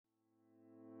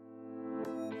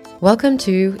Welcome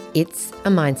to It's a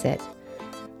Mindset,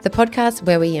 the podcast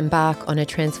where we embark on a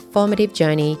transformative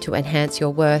journey to enhance your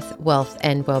worth, wealth,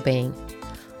 and well-being.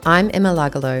 I'm Emma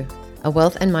Lagalo, a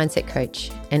wealth and mindset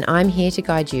coach, and I'm here to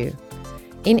guide you.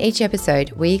 In each episode,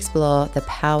 we explore the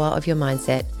power of your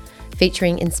mindset,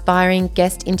 featuring inspiring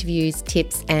guest interviews,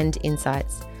 tips, and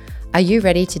insights. Are you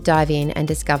ready to dive in and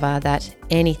discover that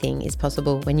anything is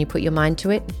possible when you put your mind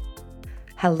to it?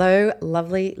 Hello,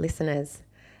 lovely listeners,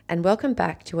 and welcome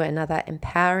back to another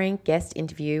empowering guest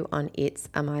interview on It's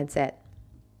a Mindset.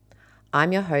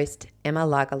 I'm your host, Emma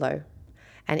Lagalo,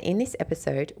 and in this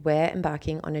episode, we're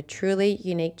embarking on a truly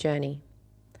unique journey.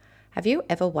 Have you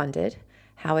ever wondered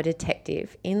how a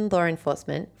detective in law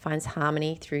enforcement finds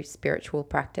harmony through spiritual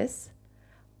practice?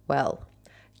 Well,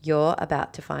 you're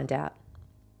about to find out.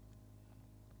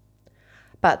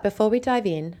 But before we dive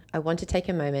in, I want to take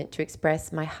a moment to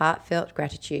express my heartfelt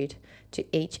gratitude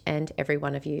to each and every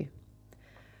one of you.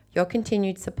 Your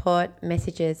continued support,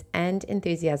 messages, and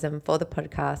enthusiasm for the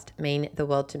podcast mean the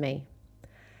world to me.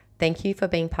 Thank you for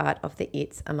being part of the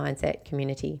It's a Mindset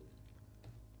community.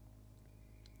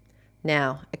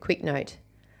 Now, a quick note.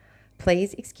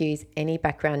 Please excuse any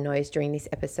background noise during this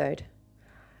episode.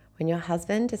 When your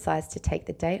husband decides to take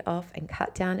the day off and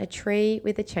cut down a tree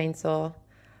with a chainsaw,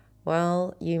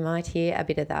 well, you might hear a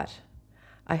bit of that.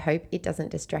 I hope it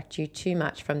doesn't distract you too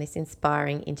much from this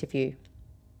inspiring interview.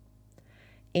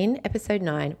 In episode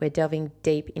 9, we're delving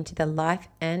deep into the life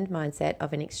and mindset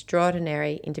of an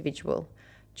extraordinary individual,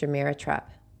 Jermira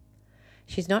Trapp.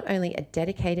 She's not only a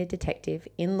dedicated detective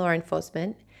in law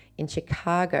enforcement in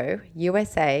Chicago,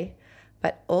 USA,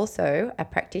 but also a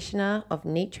practitioner of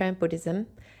Nichiren Buddhism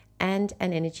and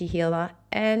an energy healer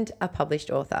and a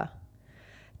published author.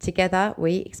 Together,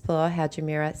 we explore how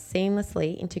Jermira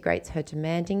seamlessly integrates her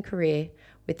demanding career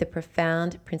with the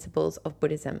profound principles of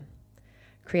Buddhism,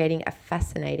 creating a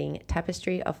fascinating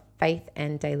tapestry of faith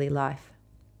and daily life.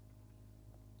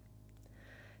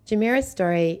 Jermira's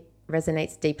story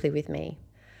resonates deeply with me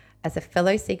as a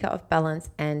fellow seeker of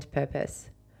balance and purpose.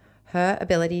 Her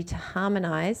ability to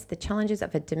harmonize the challenges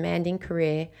of a demanding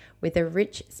career with a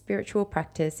rich spiritual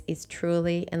practice is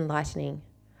truly enlightening.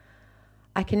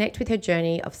 I connect with her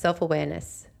journey of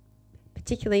self-awareness,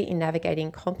 particularly in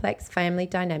navigating complex family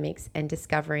dynamics and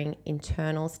discovering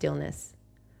internal stillness.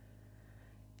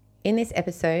 In this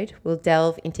episode, we'll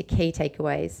delve into key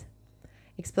takeaways,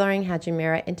 exploring how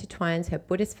Jermira intertwines her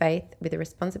Buddhist faith with the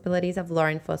responsibilities of law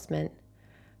enforcement,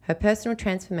 her personal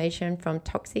transformation from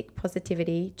toxic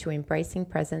positivity to embracing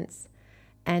presence,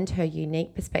 and her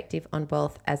unique perspective on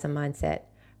wealth as a mindset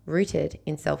rooted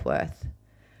in self-worth,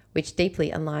 which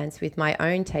deeply aligns with my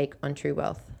own take on true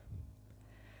wealth.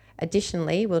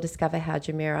 Additionally, we'll discover how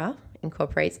Jermira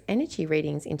incorporates energy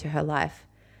readings into her life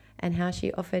and how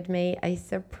she offered me a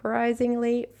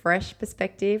surprisingly fresh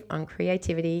perspective on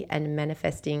creativity and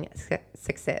manifesting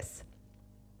success.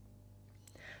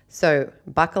 So,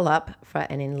 buckle up for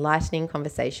an enlightening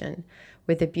conversation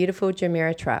with the beautiful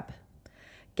Jermira Trapp.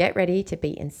 Get ready to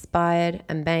be inspired,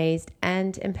 amazed,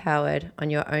 and empowered on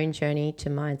your own journey to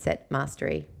mindset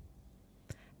mastery.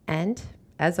 And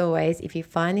as always, if you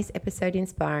find this episode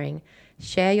inspiring,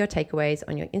 share your takeaways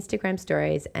on your Instagram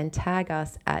stories and tag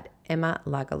us at Emma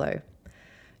Lagalo.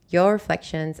 Your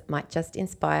reflections might just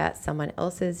inspire someone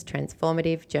else's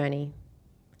transformative journey.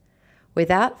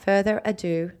 Without further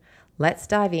ado, let's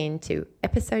dive into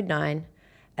episode 9,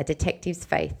 A Detective's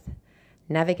Faith,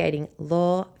 Navigating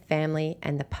Law, Family,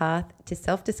 and the Path to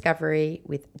Self-Discovery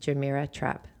with Jermira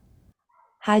Trapp.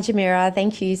 Hi, Jermira.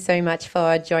 Thank you so much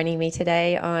for joining me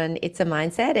today on It's a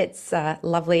Mindset. It's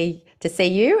lovely to see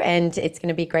you, and it's going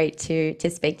to be great to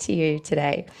speak to you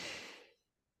today.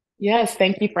 Yes,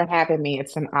 thank you for having me.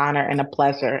 It's an honor and a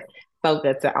pleasure. So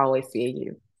good to always see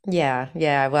you.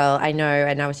 Yeah. Well, I know,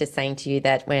 and I was just saying to you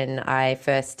that when I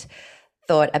first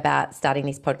thought about starting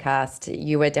this podcast,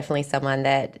 you were definitely someone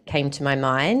that came to my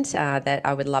mind that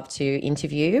I would love to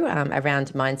interview around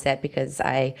mindset, because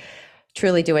I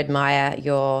truly do admire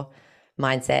your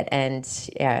mindset and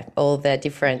all the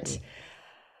different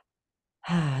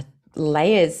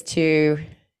layers to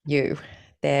you.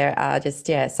 There are just,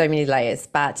 so many layers,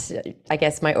 but I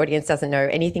guess my audience doesn't know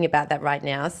anything about that right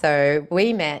now. So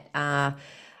we met, I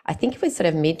think it was sort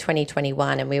of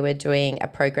mid-2021, and we were doing a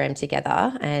program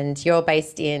together, and you're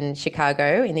based in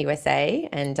Chicago in the USA,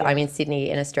 and I'm in Sydney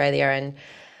in Australia. And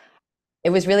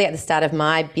it was really at the start of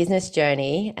my business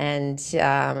journey and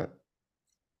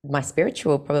my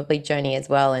spiritual probably journey as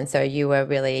well. And so you were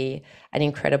really an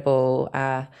incredible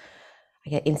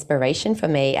inspiration for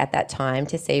me at that time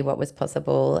to see what was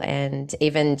possible, and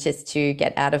even just to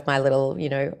get out of my little,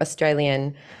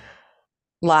 Australian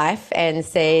life and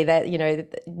see that,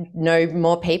 know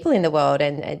more people in the world.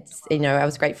 And it's, I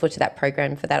was grateful to that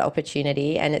program for that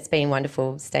opportunity. And it's been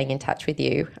wonderful staying in touch with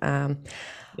you.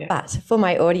 Yeah. But for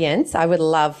my audience, I would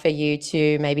love for you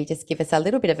to maybe just give us a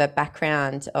little bit of a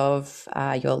background of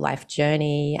your life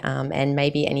journey, and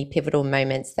maybe any pivotal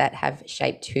moments that have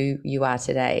shaped who you are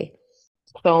today.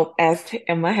 So, as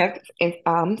Emma has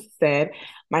said,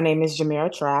 my name is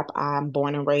Jermira Trapp. I'm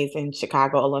born and raised in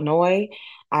Chicago, Illinois.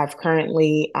 I've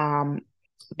currently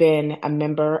been a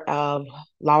member of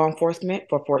law enforcement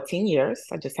for 14 years.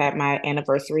 I just had my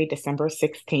anniversary December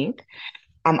 16th.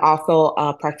 I'm also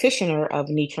a practitioner of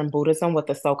Nichiren Buddhism with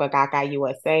the Soka Gakkai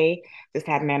USA. Just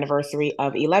had an anniversary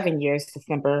of 11 years,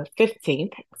 December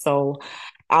 15th. So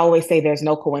I always say there's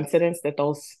no coincidence that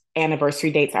those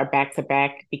anniversary dates are back to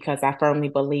back because I firmly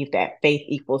believe that faith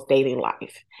equals daily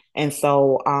life. And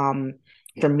so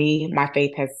for me, my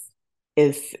faith has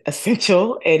is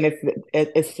essential and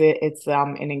it's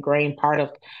an ingrained part of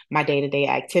my day-to-day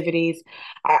activities.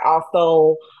 I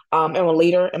also am a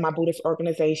leader in my Buddhist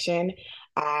organization.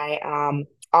 I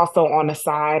also on the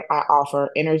side, I offer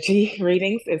energy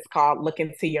readings. It's called Look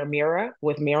Into Your Mirror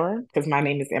with Mirror because my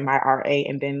name is Mira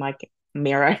and then like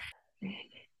Mirror.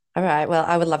 All right. Well,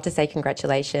 I would love to say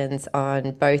congratulations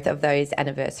on both of those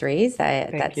anniversaries.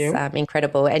 Thank That's you.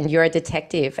 incredible. And you're a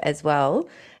detective as well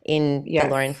in the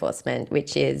law Yes. enforcement,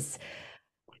 which is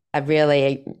a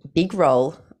really big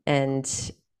role,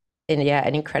 and yeah,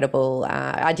 an incredible.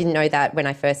 I didn't know that when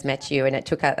I first met you, and it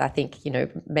took, I think,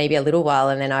 maybe a little while,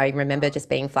 and then I remember just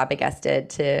being flabbergasted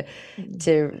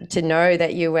to know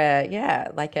that you were, yeah,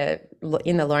 like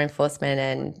in the law enforcement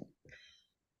and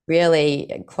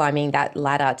really climbing that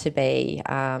ladder to be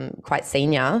quite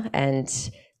senior,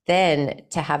 and then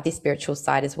to have this spiritual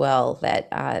side as well, that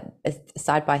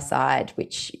side by side,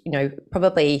 which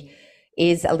probably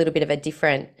is a little bit of a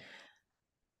different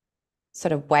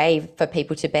sort of way for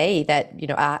people to be that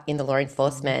are in the law Um,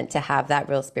 enforcement, to have that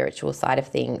real spiritual side of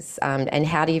things. And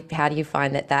how do you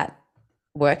find that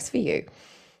works for you?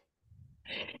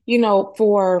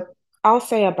 for I'll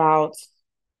say about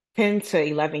 10 to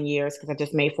 11 years, because I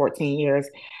just made 14 years,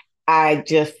 I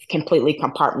just completely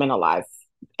compartmentalize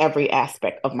every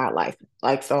aspect of my life.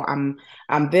 Like, so I'm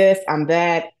this, I'm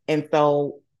that. And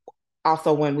so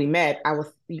also when we met,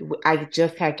 I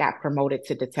just had got promoted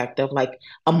to detective like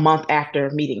a month after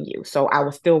meeting you. So I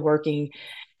was still working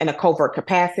in a covert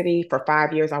capacity for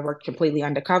 5 years. I worked completely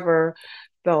undercover.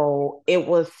 So it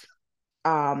was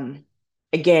um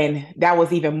again, that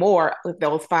was even more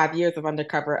those 5 years of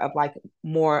undercover of like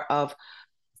more of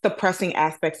suppressing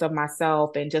aspects of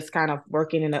myself and just kind of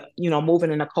working in a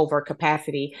moving in a covert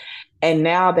capacity. And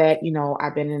now that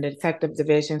I've been in the detective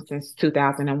division since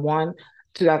 2001,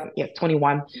 2000, yeah,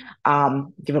 21,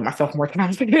 giving myself more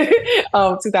time.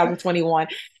 2021,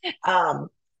 um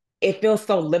it feels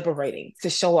so liberating to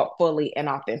show up fully and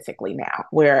authentically now,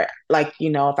 where like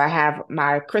if I have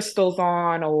my crystals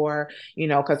on, or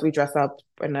because we dress up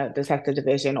in the detective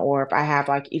division, or if I have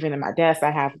like even in my desk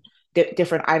I have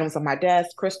different items on my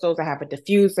desk, crystals, I have a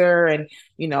diffuser, and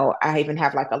I even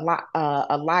have like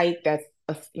a light that's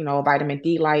a vitamin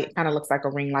D light, kind of looks like a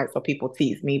ring light, so people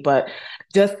tease me, but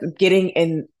just getting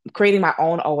and creating my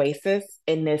own oasis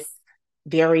in this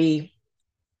very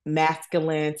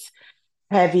masculine,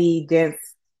 heavy, dense,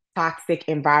 toxic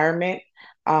environment,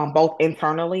 both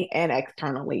internally and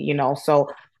externally, So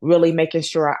really making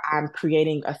sure I'm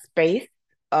creating a space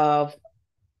of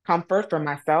comfort for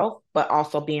myself, but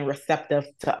also being receptive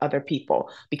to other people.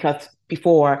 Because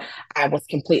before I was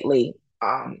completely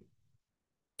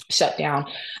shut down.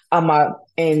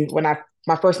 And when I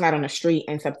my first night on the street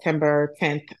in September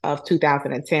 10th of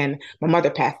 2010, my mother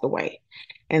passed away.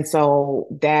 And so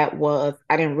that was,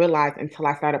 I didn't realize until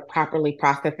I started properly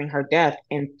processing her death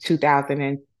in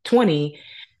 2020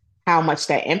 how much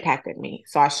that impacted me.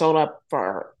 So I showed up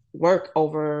for work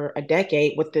over a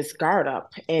decade with this guard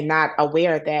up and not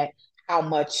aware that how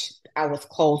much I was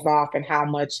closed off and how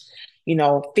much,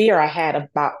 fear I had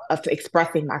about of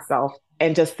expressing myself.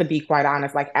 And just to be quite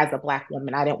honest, like as a Black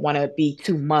woman, I didn't want to be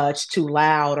too much, too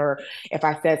loud, or if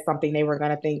I said something, they were going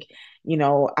to think,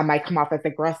 I might come off as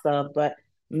aggressive. But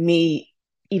me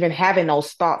even having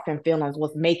those thoughts and feelings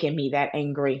was making me that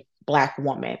angry Black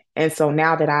woman. And so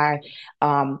now that I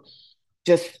um,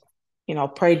 just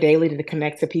pray daily to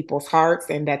connect to people's hearts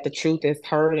and that the truth is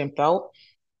heard and felt,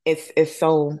 it's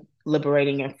so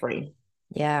liberating and free.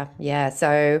 Yeah, yeah.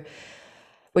 So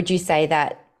would you say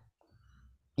that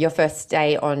your first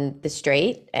day on the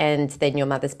street and then your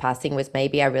mother's passing was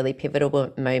maybe a really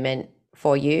pivotal moment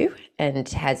for you and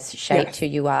has shaped who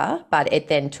Yes. you are, but it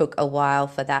then took a while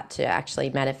for that to actually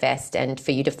manifest and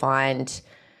for you to find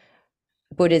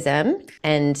Buddhism,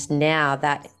 and now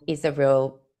that is a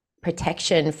real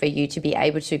protection for you to be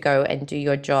able to go and do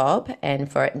your job,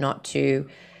 and for it not to,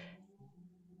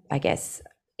 I guess,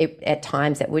 at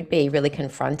times it would be really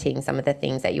confronting, some of the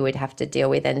things that you would have to deal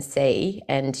with and see,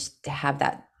 and to have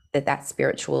that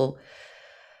spiritual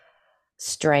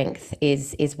strength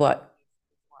is what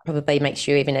probably makes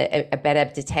you even a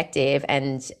better detective,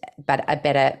 and but a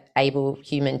better able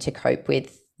human to cope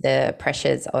with the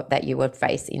pressures that you would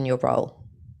face in your role.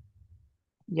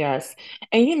 Yes.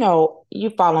 And you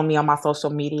follow me on my social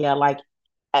media, like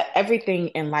everything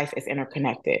in life is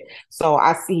interconnected. So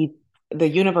I see the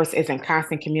universe is in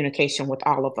constant communication with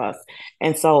all of us.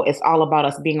 And so it's all about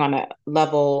us being on a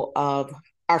level of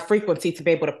our frequency to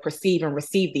be able to perceive and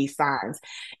receive these signs.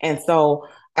 And so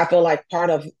I feel like part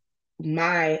of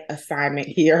my assignment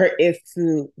here is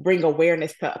to bring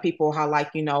awareness to people how,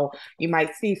 like, you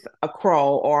might see a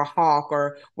crow or a hawk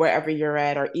or wherever you're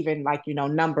at, or even like,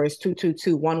 numbers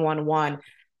 222 111.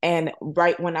 And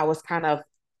right when I was kind of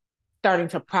starting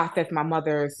to process my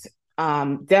mother's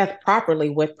death properly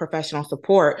with professional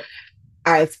support,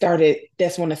 I started,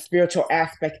 that's when the spiritual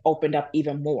aspect opened up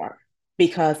even more,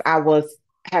 because I was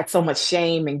had so much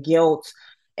shame and guilt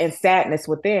and sadness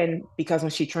within, because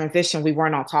when she transitioned, we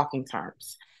weren't on talking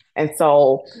terms. And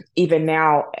so even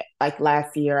now, like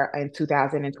last year in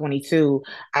 2022,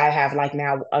 I have like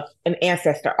now an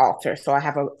ancestor altar. So I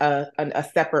have a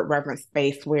separate reverence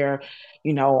space where,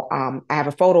 I have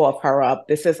a photo of her up.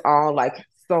 This is all like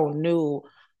so new,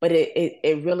 but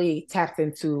it really taps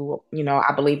into,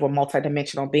 I believe we're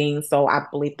multidimensional beings. So I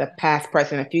believe the past,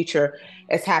 present, and future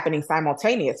is happening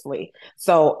simultaneously.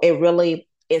 So it really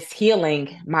is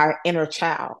healing my inner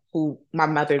child, who my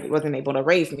mother wasn't able to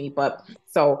raise me. But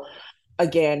so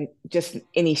again, just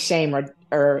any shame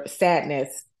or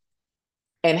sadness,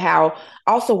 and how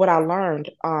also what I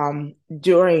learned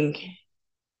during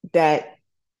that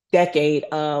decade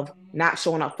of not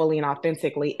showing up fully and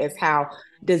authentically is how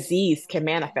disease can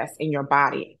manifest in your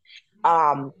body.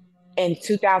 Um, in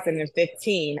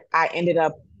 2015, I ended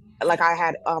up, like, I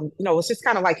had, it was just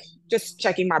kind of like just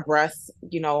checking my breasts,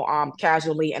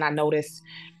 casually, and I noticed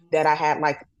that I had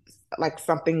like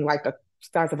something like a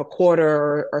size of a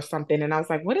quarter or something, and I was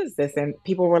like, "What is this?" And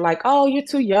people were like, "Oh, you're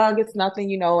too young. It's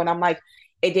nothing." And I'm like,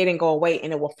 it didn't go away,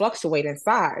 and it will fluctuate in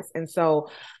size. And so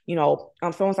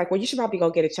someone's like, well, you should probably go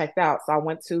get it checked out. So I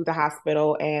went to the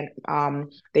hospital, and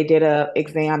they did a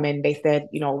exam, and they said,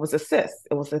 it was a cyst.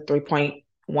 It was a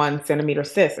 3.1 centimeter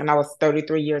cyst. And I was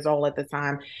 33 years old at the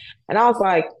time. And I was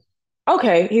like,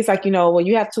 okay. He's like, well,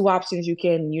 you have two options. You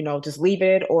can, just leave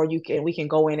it, or we can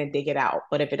go in and dig it out.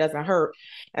 But if it doesn't hurt.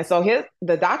 And so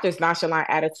the doctor's nonchalant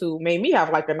attitude made me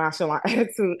have like a nonchalant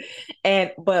attitude.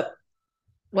 But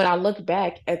when I look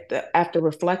back after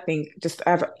reflecting just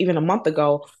even a month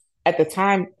ago at the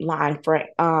timeline for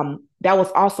that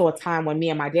was also a time when me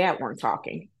and my dad weren't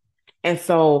talking. And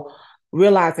so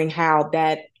realizing how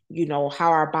that,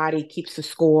 how our body keeps the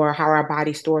score, how our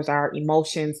body stores our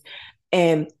emotions.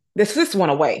 And this just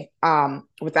went away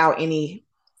without any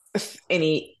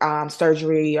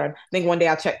surgery. Or I think one day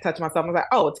I touched myself, I was like,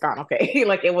 oh, it's gone. Okay.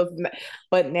 Like it was,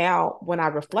 but now when I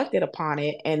reflected upon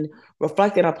it, and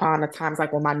reflected upon the times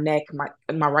like when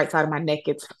my right side of my neck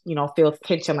gets, feels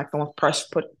tension, like someone's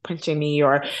punching me,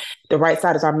 or the right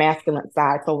side is our masculine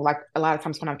side. So like a lot of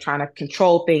times when I'm trying to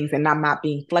control things and I'm not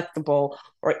being flexible,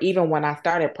 or even when I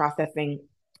started processing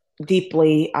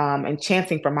deeply and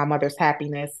chanting for my mother's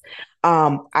happiness,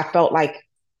 I felt like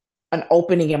an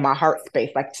opening in my heart space,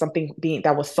 like something being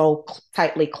that was so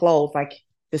tightly closed, like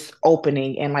this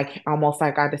opening, and like almost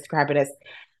like I describe it as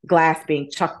glass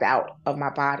being chucked out of my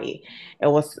body.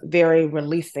 It was very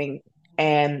releasing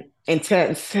and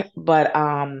intense, but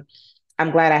I'm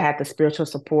glad I had the spiritual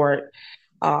support.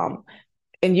 Um,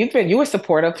 and you were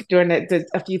supportive during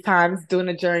a few times during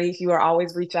the journey. You were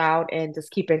always reach out and just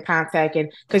keep in contact,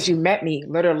 and because you met me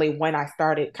literally when I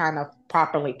started kind of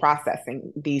properly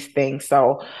processing these things.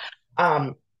 So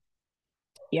um,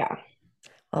 yeah.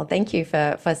 Well, thank you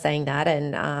for saying that.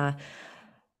 And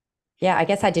yeah, I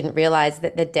guess I didn't realize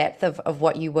that the depth of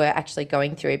what you were actually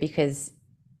going through, because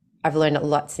I've learned a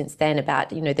lot since then about,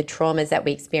 the traumas that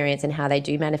we experience and how they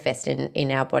do manifest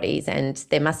in our bodies. And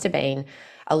there must have been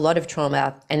a lot of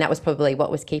trauma, and that was probably what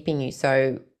was keeping you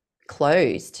so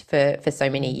closed for so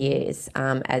many years,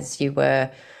 as you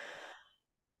were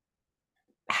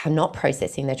not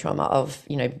processing the trauma of,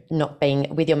 not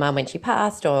being with your mum when she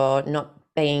passed, or not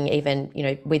being even,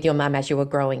 with your mum as you were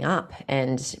growing up,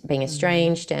 and being Mhm.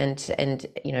 estranged, and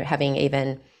having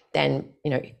even then,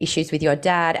 issues with your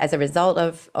dad as a result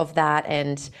of that.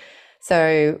 And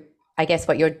so I guess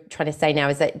what you're trying to say now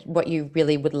is that what you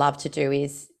really would love to do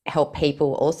is help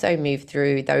people also move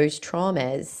through those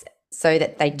traumas so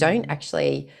that they don't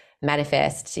actually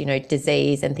manifest,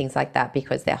 disease and things like that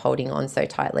because they're holding on so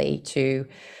tightly to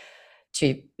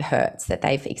hurts that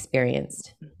they've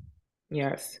experienced.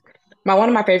 Yes. One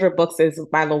of my favorite books is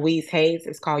by Louise Hayes.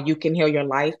 It's called You Can Heal Your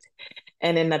Life.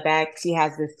 And in the back, she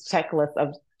has this checklist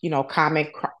of,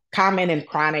 common and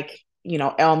chronic,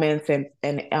 ailments and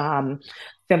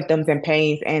symptoms and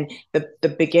pains. And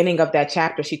the beginning of that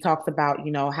chapter, she talks about,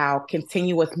 how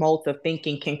continuous modes of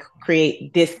thinking can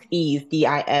create dis-ease,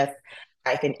 DIS,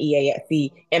 hyphen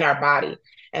EASE in our body.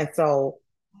 And so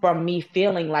from me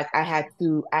feeling like I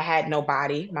had no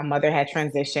body, my mother had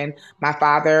transitioned. My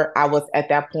father, I was at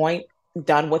that point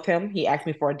done with him. He asked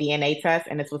me for a DNA test,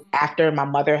 and this was after my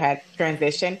mother had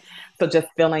transitioned. So just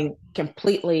feeling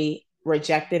completely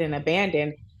rejected and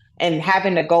abandoned, and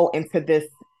having to go into this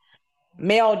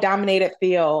male dominated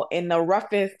field in the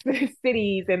roughest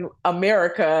cities in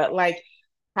America. Like,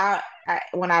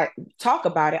 when I talk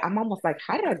about it, I'm almost like,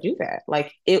 how did I do that?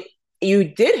 Like, you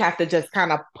did have to just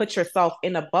kind of put yourself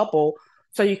in a bubble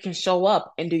so you can show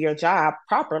up and do your job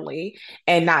properly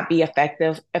and not be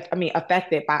affected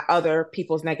by other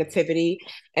people's negativity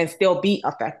and still be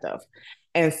effective.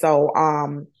 And so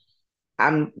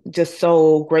I'm just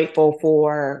so grateful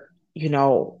for,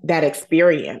 that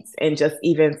experience, and just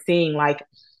even seeing like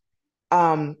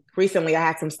recently I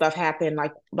had some stuff happen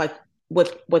like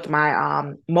with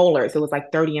my molars. It was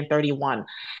like 30 and 31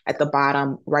 at the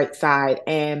bottom right side.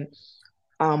 And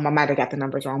I might have got the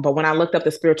numbers wrong, but when I looked up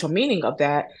the spiritual meaning of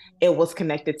that, it was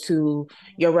connected to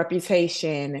your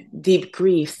reputation, deep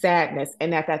grief, sadness.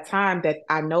 And at that time that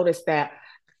I noticed that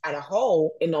I had a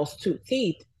hole in those two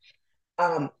teeth,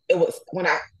 it was when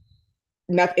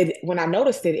I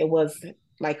noticed it, it was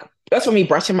like, that's for me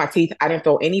brushing my teeth. I didn't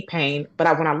feel any pain,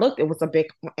 but when I looked, it was a big,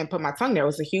 and put my tongue there, it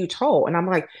was a huge hole. And I'm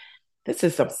like, this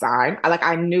is some sign.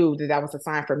 I knew that that was a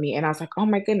sign for me, and I was like, oh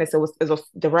my goodness, it was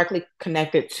directly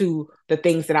connected to the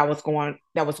things that was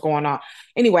going on.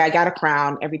 Anyway, I got a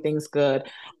crown, everything's good,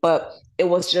 but it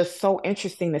was just so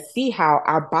interesting to see how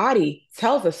our body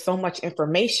tells us so much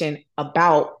information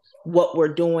about what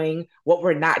we're doing, what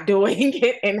we're not doing,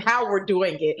 and how we're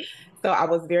doing it. So I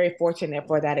was very fortunate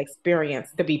for that experience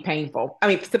to be painful. I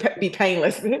mean, to be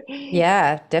painless.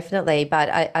 Yeah, definitely. But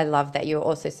I love that you're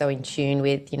also so in tune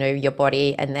with, your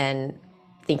body and then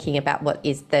thinking about what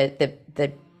is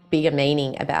the bigger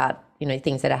meaning about,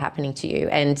 things that are happening to you.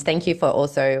 And thank you for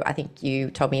also, I think you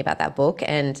told me about that book,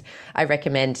 and I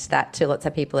recommend that to lots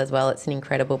of people as well. It's an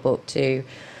incredible book to,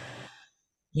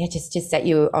 yeah, just set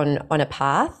you on a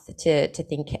path to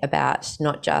think about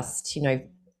not just,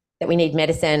 that we need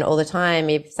medicine all the time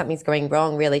if something's going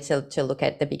wrong, really to look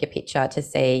at the bigger picture to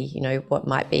see, what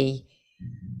might be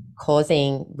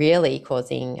really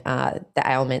causing the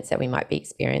ailments that we might be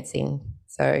experiencing.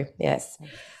 So, yes.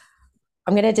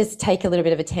 I'm going to just take a little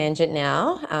bit of a tangent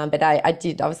now, but I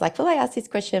was like, well, I asked this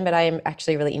question, but I am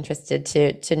actually really interested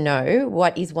to know,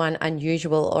 what is one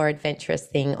unusual or adventurous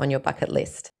thing on your bucket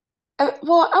list?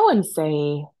 Well, I wouldn't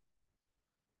say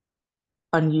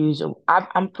unusual.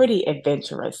 I'm pretty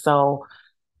adventurous, so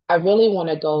I really want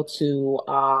to go to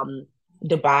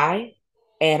Dubai,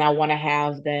 and I want to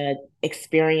have the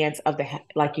experience of the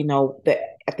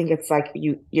I think it's like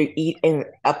you eat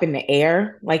up in the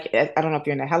air. Like, I don't know if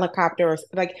you're in a helicopter or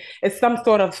like, it's some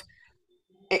sort of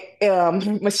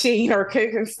machine or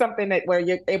something that where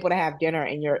you're able to have dinner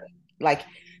and you're like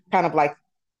kind of like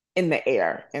in the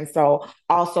air. And so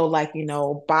also like,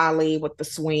 Bali with the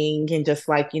swing, and just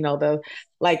like,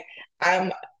 like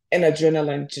I'm an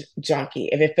adrenaline junkie.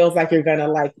 If it feels like you're gonna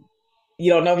like,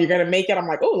 you don't know if you're gonna make it, I'm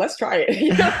like, oh, let's try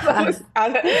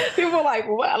it. People are like,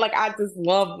 what? Like, I just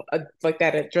love like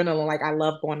that adrenaline. Like, I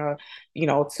love going to,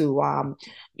 to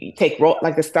take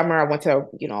like this summer. I went to,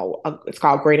 it's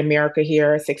called Great America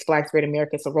here, Six Flags Great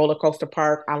America. It's a roller coaster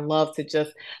park. I love to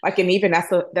just like, and even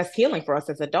that's healing for us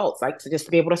as adults. Like, to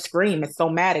just be able to scream, it's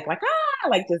somatic. Like,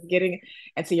 like just getting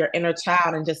into your inner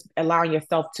child and just allowing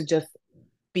yourself to just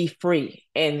be free.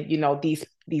 And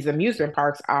these amusement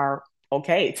parks are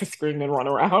okay to scream and run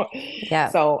around. Yeah.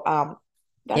 So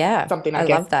that's Yeah, something I I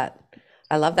guess. love that.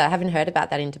 I love that. I haven't heard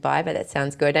about that in Dubai, but it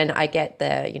sounds good. And I get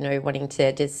the, wanting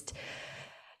to just,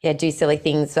 yeah, do silly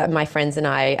things. My friends and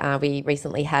I, we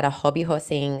recently had a hobby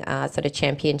horsing sort of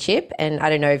championship. And I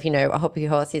don't know if you know, a hobby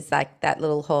horse is like that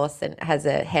little horse and has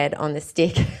a head on the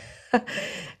stick.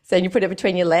 So you put it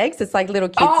between your legs. It's like little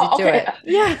kids that Oh, do okay. it.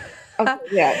 Yeah. Okay,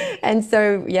 yeah, And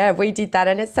so, yeah, we did that.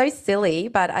 And it's so silly,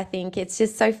 but I think it's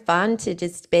just so fun to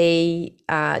just be,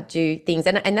 do things.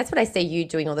 And that's what I see you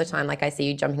doing all the time. Like I see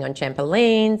you jumping on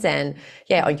trampolines and,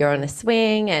 yeah, or you're on a mhm,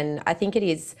 swing. And I think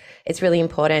it's really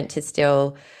important to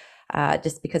still,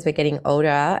 just because we're getting older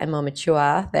and more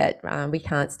mature, that we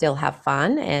can't still have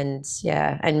fun and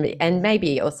yeah, and mhm.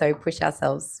 maybe also push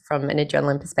ourselves from an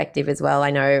adrenaline perspective as well.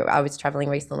 I know I was traveling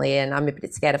recently and I'm a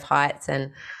bit scared of heights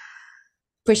and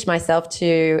pushed myself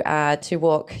to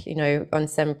walk, on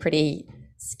some pretty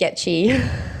sketchy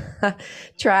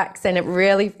tracks, and it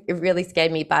really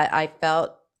scared me. But I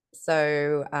felt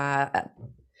so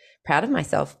proud of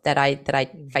myself that I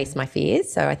faced Mhm. my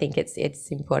fears. So I think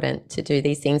it's important to do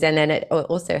these things, and then it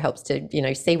also helps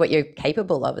to see what you're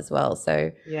capable of as well.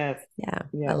 So Yes, yeah,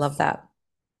 I love yes. that.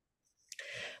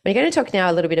 We're going to talk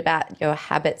now a little bit about your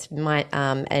habits,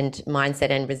 and mindset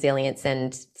and resilience,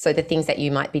 and so the things that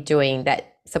you might be doing that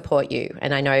support you.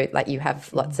 And I know like you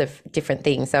have lots Mhm. of different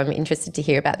things, so I'm interested to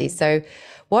hear about this. So,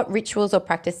 what rituals or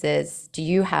practices do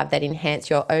you have that enhance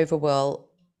your overall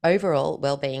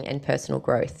well-being and personal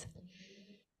growth?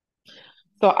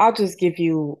 So I'll just give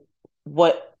you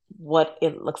what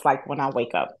it looks like when I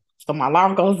wake up. So my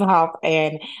alarm goes off,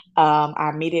 and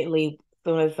I immediately, as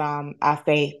soon as I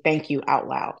say thank you out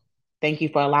loud, thank you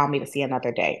for allowing me to see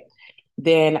another day.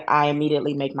 Then I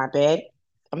immediately make my bed.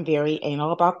 I'm very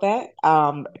anal about that,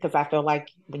 because I feel like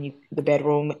the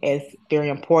bedroom is very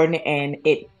important and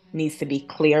it needs to be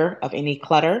clear of any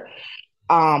clutter.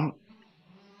 Um,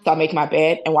 so I make my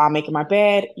bed, and while I'm making my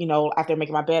bed, after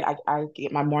making my bed, I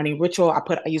get my morning ritual. I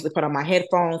usually put on my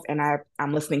headphones, and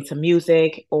I'm listening to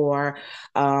music or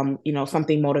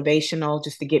something motivational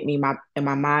just to get me my in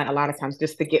my mind. A lot of times,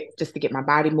 just to get my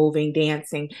body moving,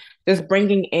 dancing, just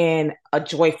bringing in a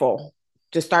joyful,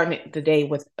 just starting the day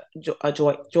with a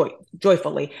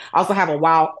joyfully. I also have a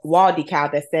wall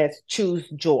decal that says "Choose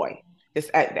joy."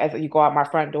 Just as you go out my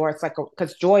front door, it's like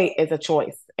because joy is a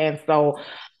choice, and so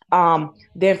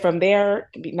then from there,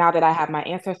 now that I have my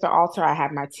ancestor altar, I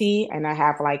have my tea, and I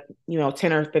have like,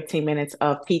 10 or 15 minutes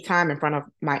of tea time in front of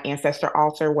my ancestor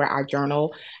altar where I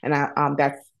journal. And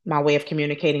that's my way of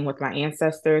communicating with my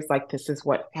ancestors. Like, this is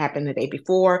what happened the day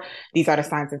before. These are the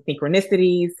signs and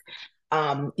synchronicities.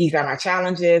 These are my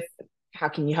challenges. How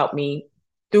can you help me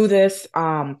through this?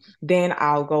 Then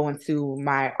I'll go into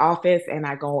my office and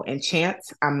I go and chant.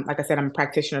 Like I said, I'm a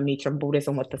practitioner of Nichiren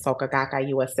Buddhism with the Soka Gakkai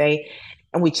USA.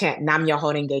 And we chant Nam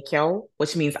Myoho Renge Kyo,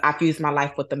 which means I fuse my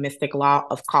life with the mystic law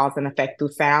of cause and effect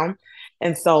through sound.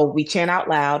 And so we chant out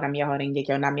loud, Nam Myoho Renge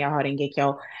Kyo, Nam Myoho Renge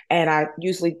Kyo. And I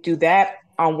usually do that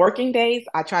on working days.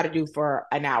 I try to do for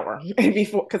an hour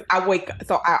before, because I wake.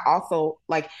 So I also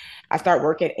like I start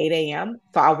work at 8 a.m.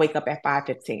 So I wake up at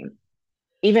 5:15,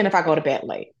 even if I go to bed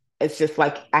late. It's just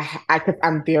like cause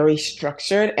I'm very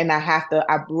structured, and I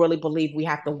really believe we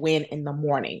have to win in the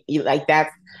morning. Like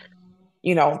that's,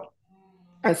 you know,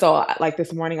 and so, like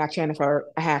this morning, I chanted for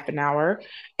a half an hour.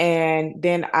 And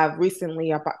then I've recently,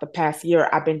 about the past year,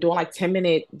 I've been doing like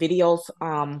 10-minute videos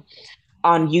on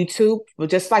YouTube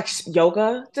with just like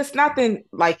yoga, just nothing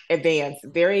like advanced,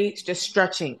 very just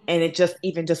stretching. And it just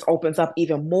even just opens up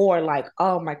even more like,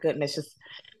 oh my goodness, just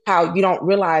how you don't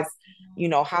realize,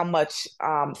 how much,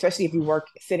 especially if you work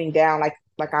sitting down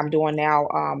like I'm doing now,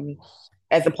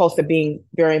 as opposed to being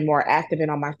very more active and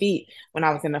on my feet when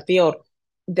I was in the field,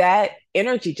 that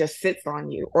energy just sits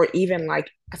on you. Or even like,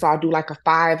 so I'll do like a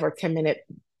 5 or 10 minute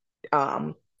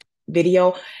um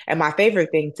video. And my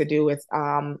favorite thing to do is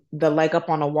the leg up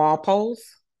on a wall pose.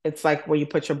 It's like where you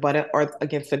put your butt or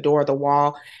against the door of the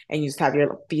wall, and you just have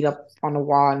your feet up on the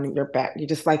wall and your back. You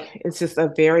just like, it's just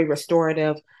a very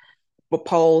restorative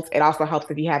pose. It also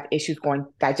helps if you have issues going,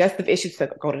 digestive issues, to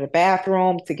go to the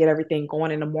bathroom, to get everything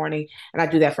going in the morning. And I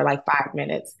do that for like 5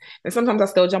 minutes. And sometimes I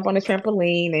still jump on the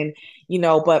trampoline, and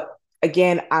but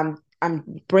again, I'm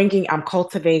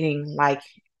cultivating like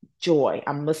joy.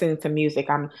 I'm listening to music.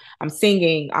 I'm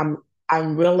singing.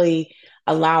 I'm really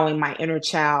allowing my inner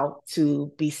child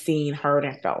to be seen, heard,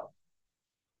 and felt.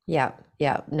 Yeah,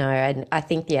 yeah, no, and I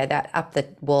think yeah, that up the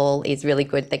wall is really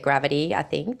good. The gravity, I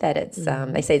think that they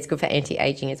Mhm. say it's good for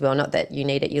anti-aging as well. Not that you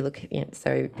need it; you look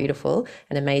so beautiful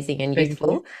and amazing and Thank you.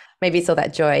 youthful. Maybe it's all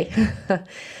that joy.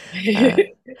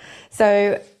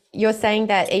 So you're saying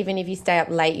that even if you stay up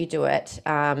late, you do it.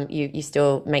 You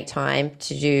still make time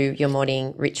to do your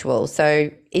morning ritual. So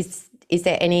is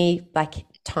there any like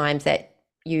times that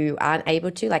you aren't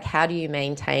able to? Like, how do you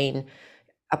maintain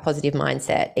a positive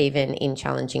mindset even in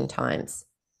challenging times?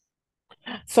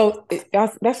 So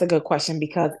that's a good question,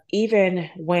 because even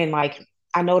when like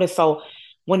I noticed, so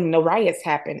when the riots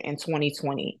happened in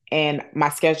 2020 and my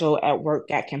schedule at work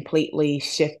got completely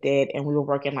shifted and we were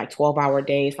working like 12-hour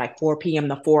days, like 4 p.m.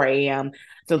 to 4 a.m.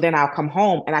 So then I'll come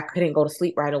home and I couldn't go to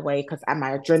sleep right away because I'm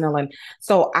my adrenaline.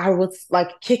 So I was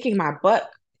like kicking my butt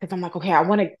because I'm like, okay, I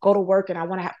want to go to work and I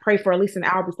want to pray for at least an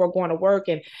hour before going to work.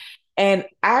 And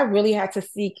I really had to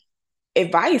seek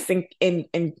advice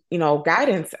and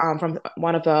guidance from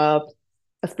one of the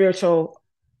a spiritual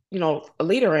a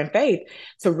leader in faith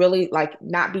to really like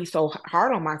not be so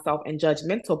hard on myself and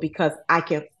judgmental because I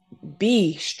can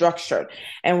be structured.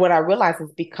 And what I realized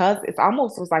is because it's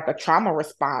almost was like a trauma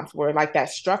response where like that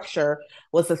structure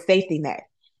was a safety net.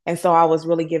 And so I was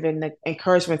really given the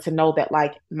encouragement to know that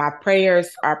like my prayers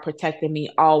are protecting me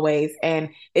always. And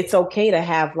it's okay to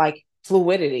have like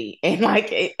fluidity and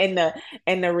like in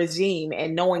the regime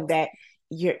and knowing that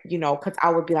because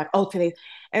I would be like, oh, today.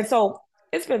 And so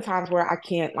it's been times where I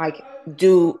can't like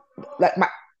do like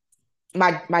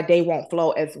my day won't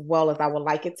flow as well as I would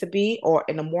like it to be or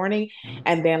in the morning.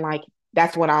 And then like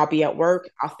that's when I'll be at work.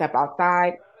 I'll step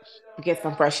outside, get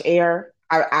some fresh air.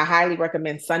 I highly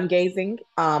recommend sun gazing.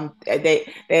 They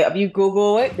if you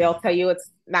Google it, they'll tell you it's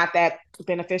not that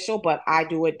beneficial, but I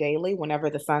do it daily whenever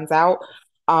the sun's out.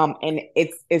 And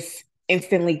it's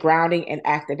instantly grounding and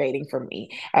activating for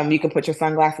me. You can put your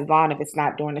sunglasses on if it's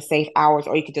not during the safe hours,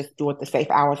 or you could just do it the safe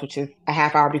hours, which is a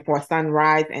half hour before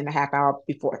sunrise and a half hour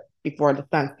before the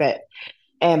sunset.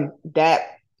 And that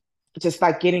just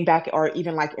like getting back or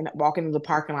even like walking in the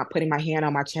parking lot, putting my hand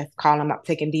on my chest, calling up,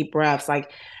 taking deep breaths, like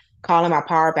calling my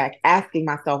power back, asking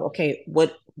myself, okay,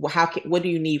 what do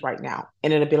you need right now?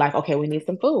 And it'll be like, okay, we need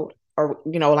some food, or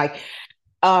like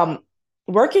um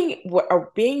working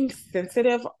or being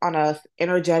sensitive on a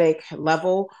energetic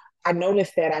level. I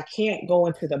noticed that I can't go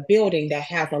into the building that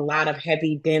has a lot of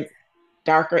heavy, dense,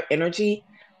 darker energy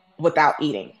without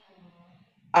eating.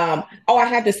 Oh, I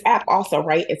have this app also,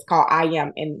 right? It's called I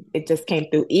Am, and it just came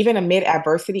through. Even amid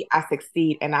adversity, I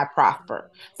succeed and I prosper.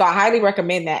 So I highly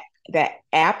recommend that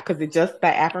app because that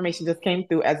affirmation just came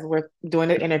through as we're doing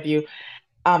the interview.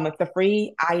 It's a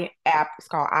free I app. It's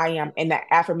called I Am, and the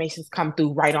affirmations come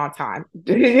through right on time.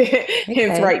 Hence,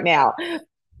 Okay. right now.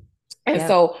 And Yep.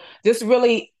 so, just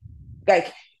really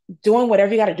like doing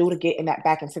whatever you got to do to get in that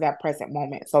back into that present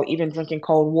moment. So even drinking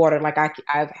cold water, like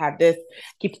I've had this,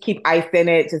 keep ice in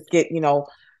it, just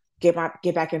get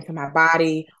back into my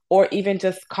body, or even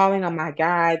just calling on my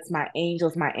guides, my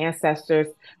angels, my ancestors,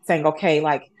 saying, okay,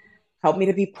 like help me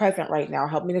to be present right now,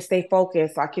 help me to stay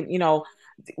focused, so I can,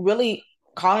 really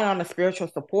calling on the spiritual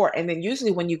support. And then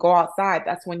usually when you go outside,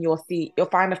 that's when you'll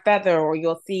find a feather, or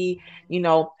you'll see,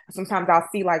 sometimes I'll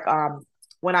see like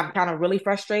when I'm kind of really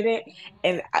frustrated,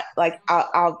 and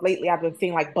I'll lately I've been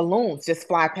seeing like balloons just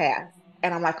fly past,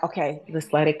 and I'm like, okay,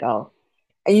 just let it go,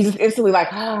 and you just instantly like,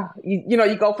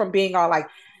 you go from being all like,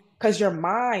 because your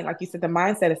mind, like you said, the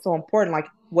mindset is so important. Like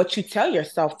what you tell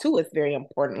yourself too is very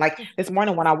important. Like this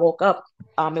morning when I woke up,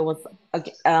 it was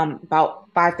about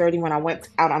 5:30 when I went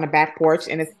out on the back porch,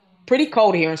 and it's pretty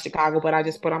cold here in Chicago, but I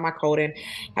just put on my coat and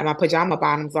had my pajama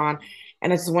bottoms on,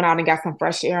 and I just went out and got some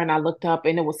fresh air, and I looked up,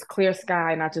 and it was clear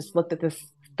sky, and I just looked at the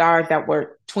stars that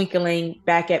were twinkling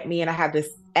back at me, and I have this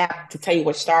app to tell you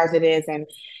what stars it is, and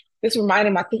this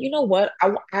reminded me, I think, you know what?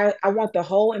 I want the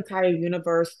whole entire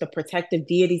universe, the protective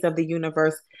deities of the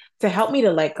universe, to help me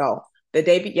to let go.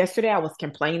 Yesterday, I was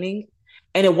complaining,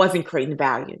 and it wasn't creating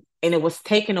value, and it was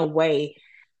taking away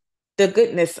the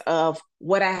goodness of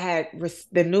what I had,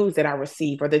 the news that I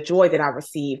received, or the joy that I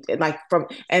received, and like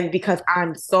and because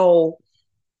I'm so,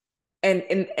 and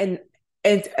and and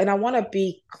and I want to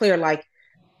be clear, like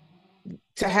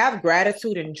to have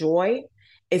gratitude and joy,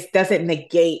 it doesn't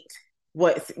negate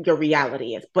what your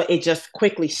reality is, but it just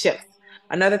quickly shifts.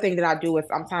 Another thing that I do is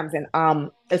sometimes, and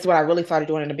it's what I really started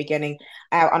doing in the beginning.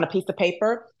 On a piece of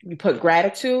paper, you put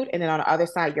gratitude, and then on the other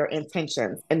side, your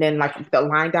intentions, and then like the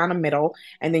line down the middle,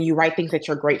 and then you write things that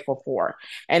you're grateful for,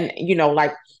 and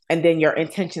and then your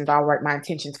intentions. I'll write my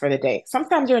intentions for the day.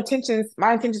 Sometimes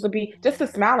my intentions will be just to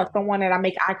smile at someone that I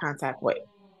make eye contact with.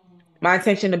 My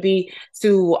intention to be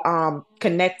to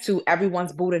connect to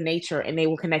everyone's Buddha nature, and they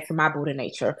will connect to my Buddha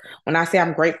nature. When I say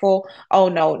I'm grateful, oh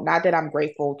no, not that I'm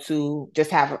grateful to just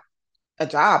have a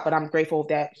job, but I'm grateful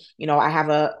that I have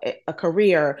a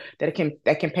career that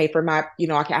can pay for my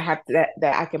I have that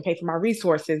I can pay for my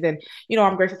resources, and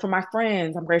I'm grateful for my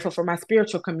friends. I'm grateful for my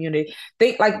spiritual community.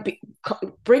 Think like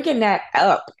bringing that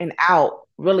up and out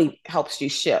really helps you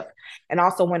shift. And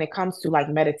also when it comes to like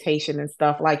meditation and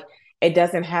stuff, like it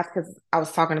doesn't have, because I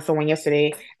was talking to someone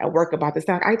yesterday at work about this.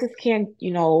 Like, I just can't,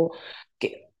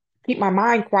 get. keep my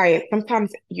mind quiet.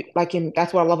 Sometimes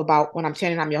that's what I love about when I'm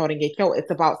chanting I'm your Get Kyo.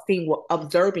 It's about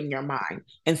observing your mind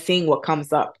and seeing what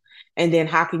comes up. And then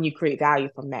how can you create value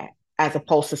from that as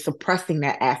opposed to suppressing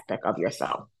that aspect of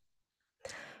yourself.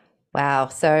 Wow,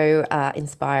 so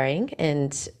inspiring.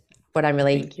 And what I'm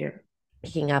really Thank you.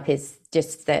 picking up is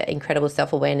just the incredible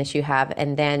self awareness you have,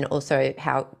 and then also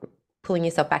how pulling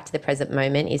yourself back to the present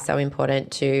moment is so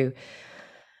important to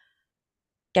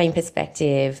gain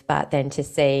perspective, but then to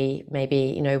see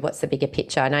maybe, what's the bigger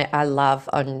picture. And I love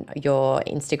on your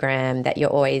Instagram that you're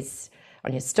always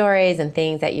on your stories and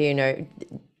things that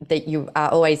that you are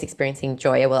always experiencing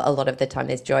joy. Well, a lot of the time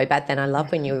there's joy, but then I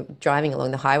love when you're driving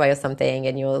along the highway or something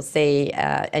and you'll see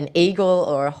an eagle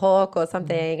or a hawk or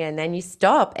something, and then you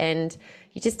stop and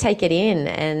you just take it in.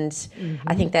 And I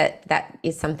Mm-hmm. think that that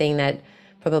is something that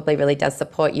probably really does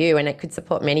support you, and it could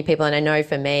support many people. And I know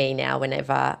for me now,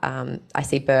 whenever I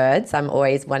see birds, I'm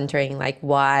always wondering, like,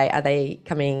 why are they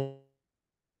coming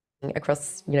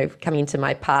across, coming into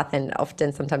my path, and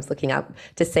often sometimes looking up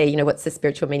to see, what's the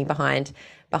spiritual meaning behind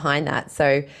that.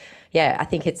 So yeah, I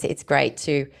think it's great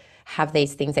to have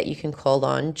these things that you can call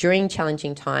on during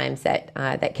challenging times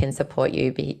that can support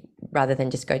you, rather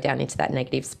than just go down into that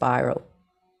negative spiral.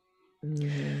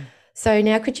 Mm-hmm. So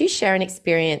now, could you share an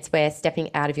experience where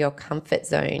stepping out of your comfort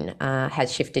zone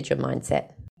has shifted your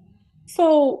mindset?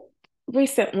 So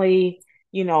recently,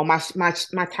 my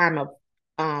time of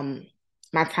um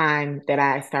my time that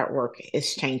I start work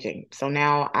is changing. So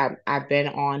now I've been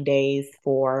on days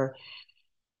for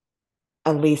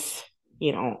at least,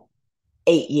 you know,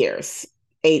 8 years,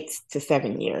 8 to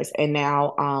 7 years. And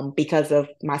now because of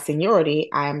my seniority,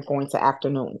 I am going to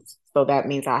afternoons. So that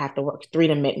means I have to work 3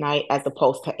 to midnight as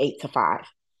opposed to 8 to 5.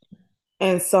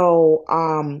 And so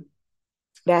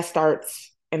that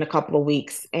starts in a couple of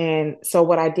weeks. And so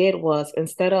what I did was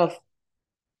instead of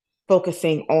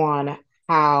focusing on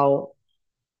how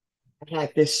I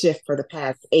had this shift for the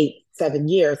past 8, 7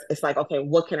 years. It's like, okay,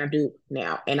 what can I do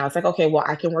now? And I was like, okay, well,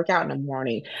 I can work out in the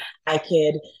morning. I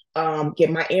could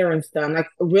get my errands done. Like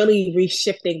really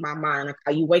reshifting my mind.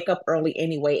 Like you wake up early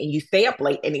anyway, and you stay up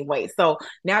late anyway. So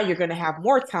now you're going to have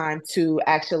more time to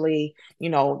actually,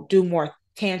 do more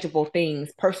tangible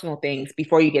things, personal things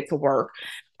before you get to work.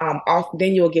 Also,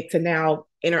 then you'll get to now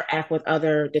interact with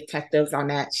other detectives on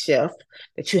that shift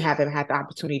that you haven't had the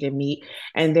opportunity to meet.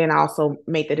 And then I also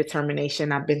made the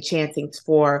determination. I've been chanting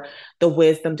for the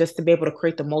wisdom just to be able to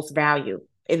create the most value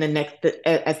in the next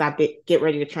as get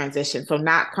ready to transition. So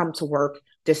not come to work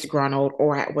disgruntled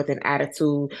or with an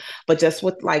attitude, but just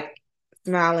with like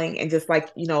smiling and just like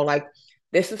like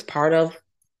this is part of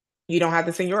you don't have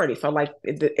the seniority. So like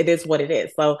it is what it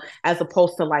is. So as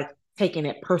opposed to like taking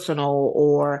it personal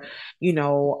or, you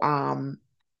know,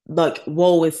 like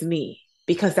woe is me.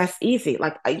 Because that's easy.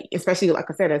 Like especially like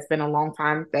I said, it's been a long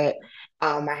time that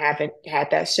I haven't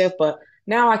had that shift. But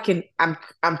now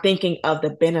I'm thinking of the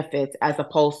benefits as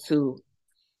opposed to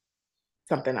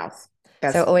something else.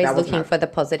 So That always was looking not for the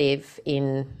positive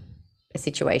in a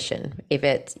situation. If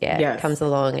it, yeah, yes. comes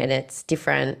along and it's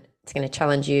different, it's going to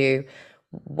challenge you.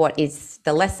 What is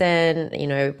the lesson?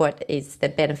 What is the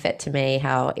benefit to me?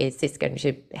 How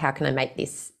can I make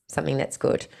this something that's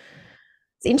good?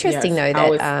 It's interesting Yes. though I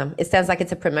that was it sounds like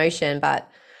it's a promotion, but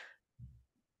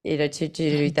to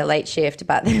do the late shift,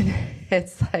 but then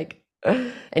it's like,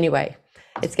 anyway,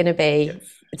 it's going to be,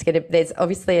 yes. there's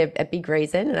obviously a big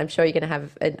reason, and I'm sure you're going to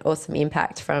have an awesome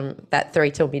impact from that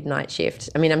 3 till midnight shift.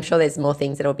 I mean, I'm sure there's more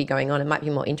things that'll be going on. It might be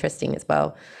more interesting as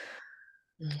well.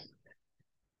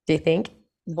 Do you think?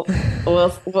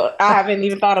 Well, I haven't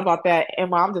even thought about that,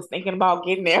 Emma. I'm just thinking about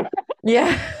getting there.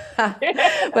 Yeah.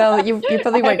 Well, you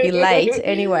probably won't be late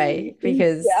anyway,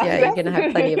 because Yeah, yeah, you're that's going to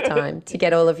have plenty of time to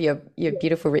get all of your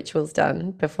beautiful rituals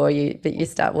done before you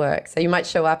start work. So you might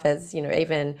show up as,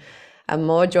 even a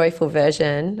more joyful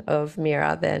version of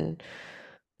Mira than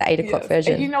the 8 o'clock yes.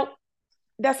 And version.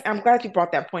 that's I'm glad you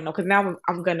brought that point though, because now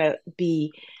I'm gonna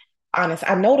be honest.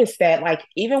 I noticed that like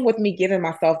even with me giving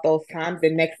myself those times, the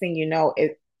next thing you know,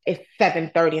 it's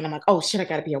 7:30 and I'm like, oh shit, I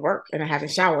gotta be at work and I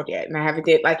haven't showered yet and I haven't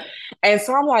did like and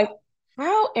so I'm like,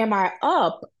 how am I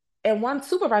up? And one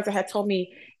supervisor had told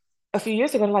me a few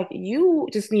years ago, like, you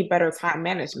just need better time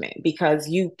management because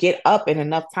you get up in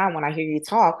enough time when I hear you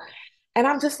talk. And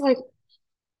I'm just like,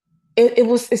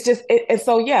 it's just and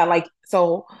so yeah, like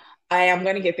so I am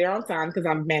gonna get there on time because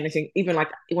I'm managing even like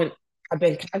when I've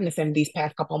been cognizant these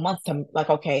past couple of months to like,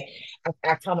 okay,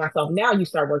 I tell myself now you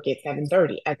start work at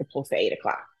 7:30 as opposed to 8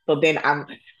 o'clock. So then I'm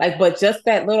like, but just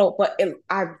that little,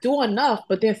 I do enough,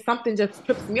 but then something just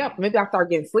trips me up. Maybe I start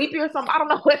getting sleepy or something. I don't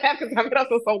know what happens. I've been up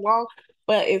for so long,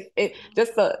 but it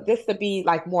just to be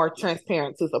like more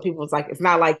transparent too. So people was like, it's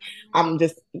not like I'm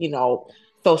just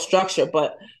so structured,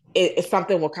 but it's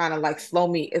something will kind of like slow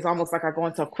me. It's almost like I go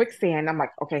into a quicksand. I'm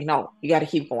like, okay, no, you got to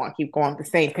keep going the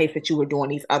same pace that you were doing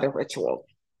these other rituals.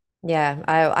 Yeah,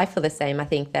 I feel the same. I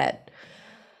think that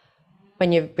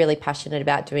when you're really passionate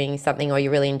about doing something or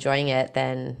you're really enjoying it,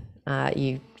 then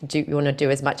you want to do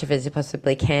as much of it as you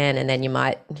possibly can, and then you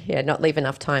might not leave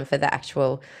enough time for the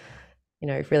actual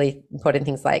really important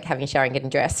things like having a shower and getting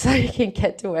dressed so you can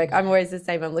get to work. I'm always the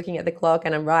same. I'm looking at the clock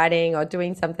and I'm writing or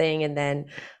doing something, and then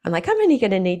I'm like, I'm only going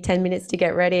to need 10 minutes to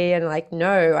get ready. And like,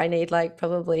 no, I need like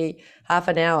probably half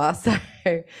an hour. So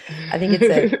I think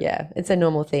it's a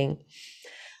normal thing.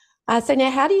 So now,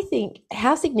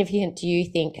 how significant do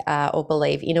you think or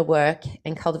believe inner work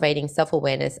and cultivating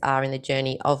self-awareness are in the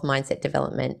journey of mindset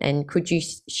development? And could you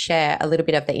share a little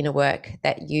bit of the inner work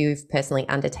that you've personally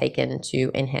undertaken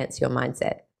to enhance your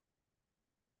mindset?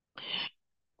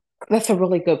 That's a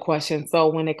really good question. So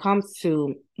when it comes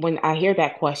to when I hear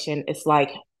that question, it's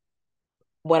like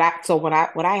what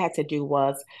I had to do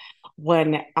was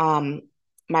when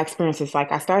my experiences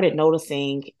like I started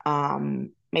noticing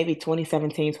maybe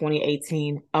 2017,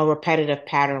 2018, a repetitive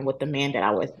pattern with the man that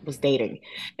I was dating.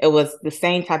 It was the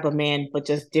same type of man but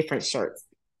just different shirts.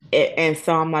 And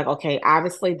so I'm like, okay,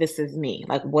 obviously this is me.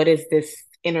 Like what is this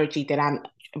energy that I'm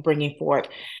bringing forth?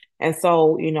 And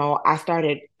so, I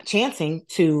started chanting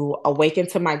to awaken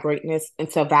to my greatness and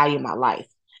to value my life.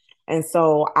 And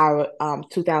so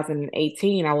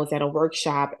 2018, I was at a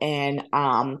workshop and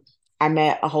I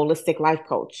met a holistic life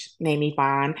coach named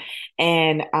Yvonne.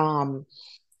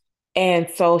 And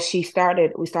so we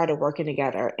started working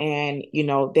together. And,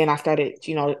 then I started,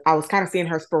 I was kind of seeing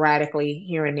her sporadically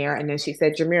here and there. And then she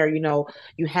said, Jermira,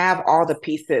 you have all the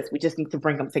pieces. We just need to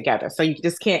bring them together. So you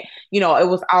just can't, I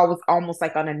was almost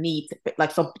like on a need,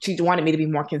 like, so she wanted me to be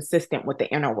more consistent with the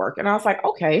inner work. And I was like,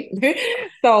 okay.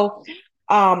 So,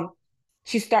 um,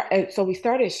 we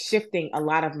started shifting a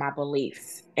lot of my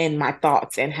beliefs and my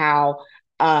thoughts and how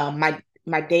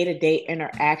my day-to-day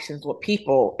interactions with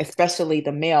people, especially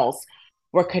the males,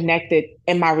 were connected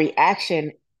in my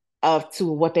reaction of to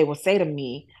what they would say to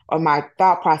me or my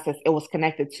thought process. It was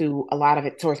connected to a lot of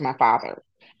it towards my father.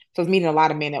 So I was meeting a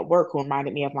lot of men at work who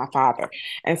reminded me of my father.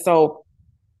 And so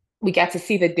we got to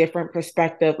see the different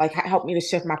perspective, like help me to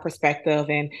shift my perspective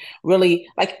and really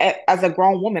like as a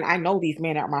grown woman, I know these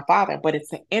men are my father, but it's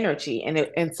the energy.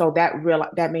 And so that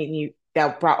made me,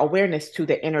 that brought awareness to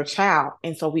the inner child.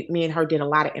 And so me and her did a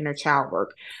lot of inner child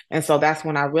work. And so that's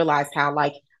when I realized how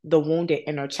like the wounded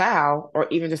inner child, or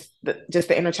even just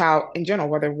the inner child in general,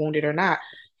 whether wounded or not,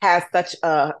 has such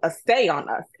a stay on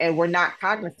us. And we're not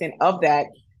cognizant of that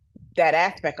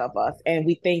aspect of us, and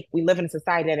we think we live in a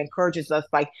society that encourages us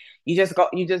like you just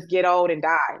get old and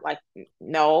die. Like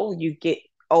no, you get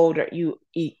older,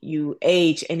 you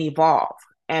age and evolve.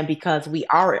 And because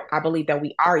I believe that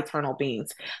we are eternal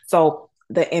beings, so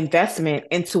the investment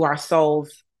into our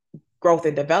souls growth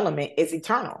and development is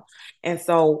eternal. And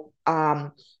so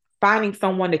finding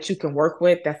someone that you can work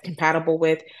with, that's compatible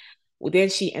with. Well, then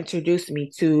she introduced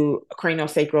me to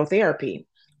craniosacral therapy,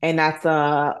 and that's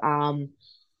uh,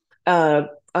 uh,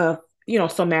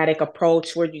 somatic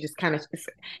approach where you just kind of,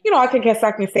 I can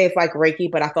say it's like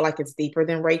Reiki, but I feel like it's deeper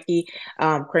than Reiki.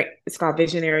 It's called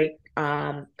visionary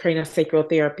craniosacral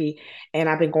therapy, and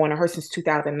I've been going to her since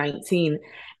 2019.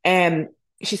 And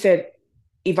she said,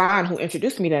 Yvonne, who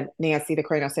introduced me to Nancy, the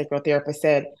craniosacral therapist,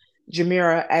 said,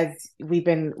 Jermira, as we've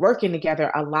been working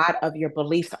together, a lot of your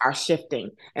beliefs are shifting.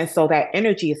 And so that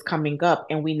energy is coming up,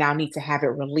 and we now need to have it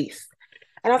released.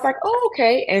 And I was like, oh,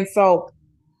 okay. And so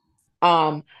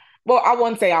um, well, I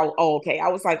wouldn't say okay. I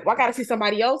was like, well, I gotta see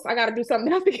somebody else. I gotta do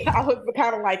something else. I was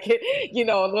kind of like,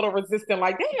 a little resistant,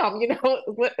 like, damn,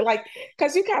 like,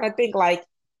 because you kind of think like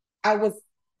I was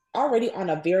already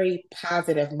on a very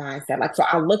positive mindset. Like, so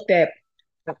I looked at,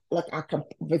 like,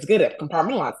 was good at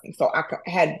compartmentalizing. So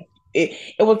had it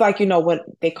was like, what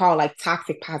they call like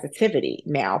toxic positivity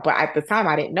now. But at the time,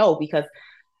 I didn't know because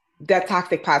that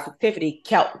toxic positivity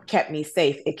kept me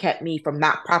safe. It kept me from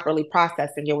not properly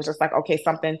processing. It was just like, okay,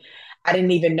 something I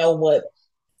didn't even know what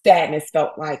sadness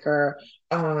felt like, or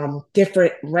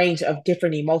different range of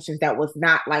different emotions that was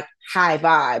not like high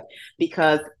vibe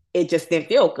because it just didn't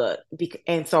feel good.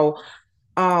 And so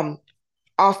um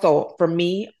also for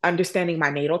me, understanding my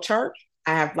natal chart.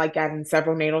 I have like gotten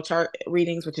several natal chart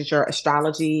readings, which is your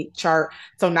astrology chart.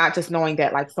 So not just knowing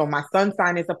that, like, so my sun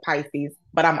sign is a Pisces,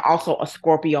 but I'm also a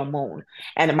Scorpio moon,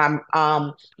 and my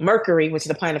Mercury, which is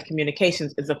the planet of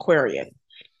communications, is Aquarius.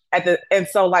 And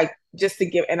so like just to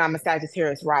give, and I'm a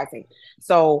Sagittarius rising.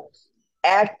 So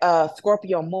as a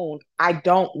Scorpio moon, I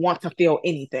don't want to feel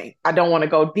anything. I don't want to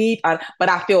go deep, but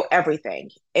I feel everything.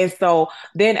 And so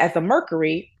then as a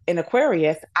Mercury in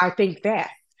Aquarius, I think fast.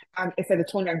 Instead of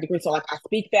 29 degrees. So like I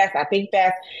speak fast, I think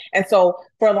fast. And so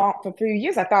for a few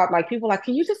years, I thought like people like,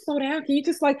 can you just slow down? Can you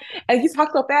just like, and you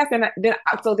talk so fast. And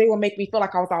so they will make me feel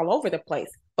like I was all over the place.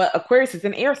 But Aquarius is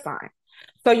an air sign.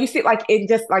 So you see, like it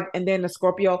just like, and then the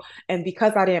Scorpio, and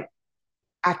because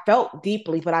I felt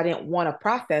deeply, but I didn't want to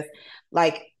process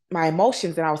like my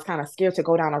emotions, and I was kind of scared to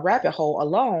go down a rabbit hole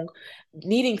alone.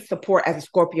 Needing support as a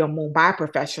Scorpio moon by a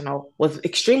professional was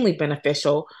extremely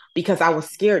beneficial because I was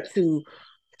scared to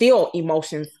feel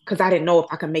emotions because I didn't know if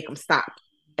I could make them stop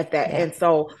at that. Yeah. And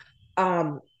so,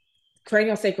 um,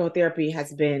 cranial sacral therapy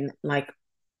has been like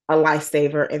a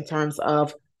lifesaver in terms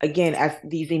of, again, as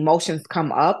these emotions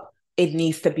come up, it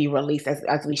needs to be released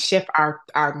as we shift our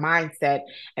mindset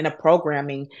and the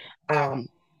programming. um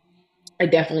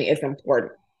it definitely is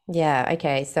important. Yeah.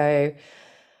 Okay. So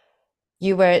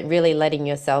you weren't really letting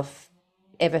yourself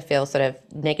ever feel sort of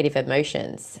negative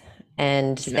emotions.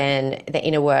 And No. then the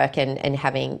inner work and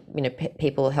having,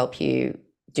 people help you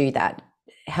do that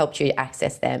helped you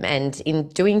access them. And in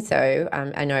doing so,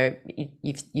 I know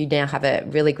you now have a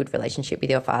really good relationship with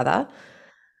your father.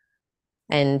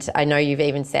 And I know you've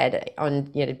even said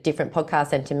on different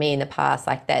podcasts and to me in the past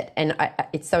like that. And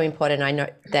it's so important. I know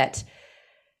that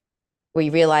we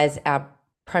realize our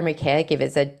primary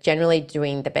caregivers are generally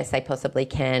doing the best they possibly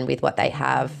can with what they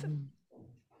have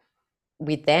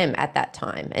with them at that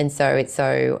time. And so it's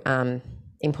so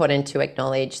important to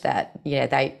acknowledge that,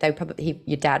 they probably,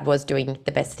 your dad was doing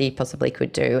the best he possibly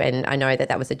could do. And I know that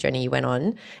that was a journey you went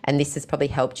on, and this has probably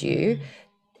helped you.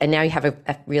 And now you have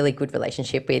a really good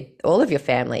relationship with all of your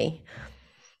family,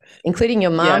 including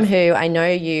your mom, Yes, who I know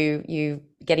you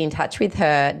get in touch with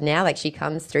her now. Like, she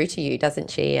comes through to you, doesn't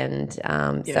she? And so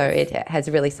yes, it has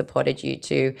really supported you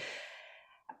to,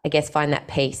 I guess, find that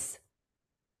peace.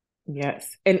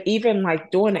 yes. And even like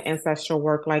doing the ancestral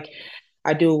work, like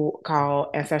I do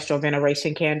call ancestral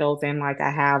veneration candles, and like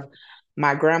I have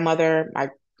my grandmother,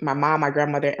 my mom, my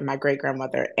grandmother, and my great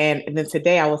grandmother. And then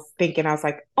today I was thinking, I was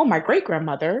like, oh, my great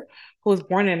grandmother, who was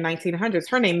born in the 1900s,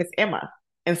 her name is Emma.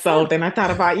 And so Oh, then I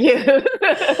thought about you. there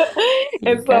you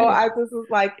And so go. I just was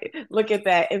like, look at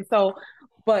that. And so,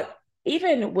 but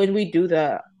even when we do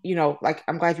like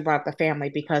I'm glad you brought up the family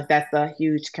because that's a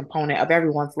huge component of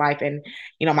everyone's life. And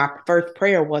my first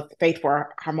prayer was faith for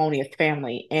a harmonious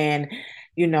family. And,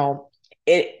 you know,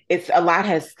 it's a lot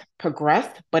has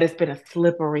progressed, but it's been a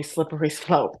slippery, slippery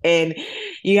slope. And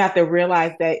you have to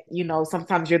realize that,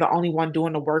 sometimes you're the only one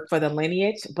doing the work for the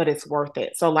lineage, but it's worth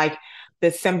it. So like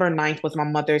December 9th was my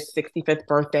mother's 65th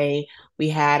birthday. We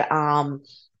had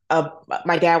a,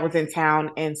 my dad was in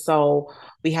town, and so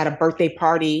we had a birthday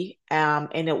party, and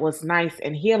it was nice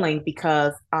and healing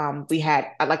because we had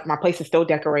like my place is still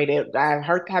decorated. I had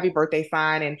her happy birthday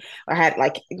sign, and I had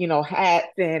like hats,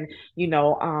 and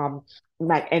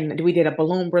like, and we did a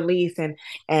balloon release, and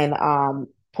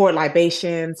poured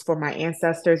libations for my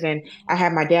ancestors, and I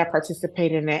had my dad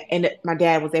participate in it, and my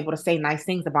dad was able to say nice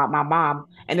things about my mom,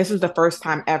 and this was the first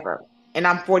time ever, and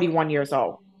I'm 41 years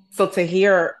old, so to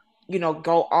hear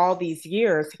go all these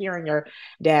years hearing your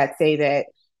dad say that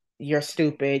you're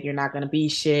stupid, you're not going to be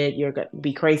shit, you're going to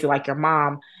be crazy like your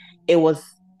mom,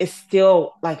 it's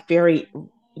still like very,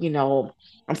 you know,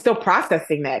 I'm still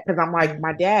processing that because I'm like,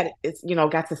 my dad is,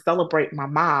 got to celebrate my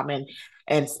mom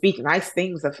and speak nice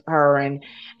things of her,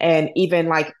 and even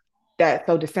like that.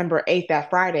 So December 8th, that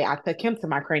Friday, I took him to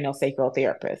my cranial sacral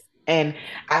therapist. And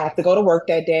I have to go to work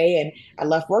that day, and I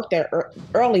left work there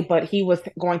early, but he was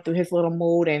going through his little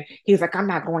mood, and he was like, I'm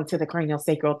not going to the cranial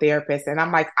sacral therapist. And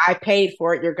I'm like, I paid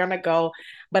for it. You're going to go.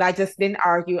 But I just didn't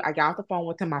argue. I got off the phone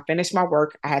with him. I finished my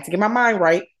work. I had to get my mind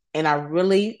right. And I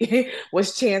really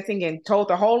was chanting and told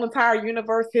the whole entire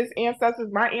universe, his ancestors,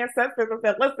 my ancestors, I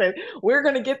said, listen, we're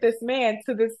going to get this man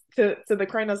to the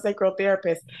cranial sacral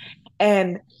therapist.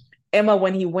 And Emma,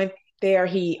 when he went there,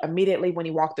 he immediately, when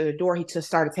he walked through the door, he just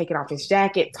started taking off his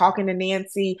jacket, talking to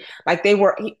Nancy like they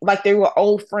were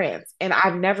old friends. And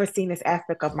I've never seen this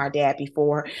aspect of my dad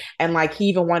before. And like he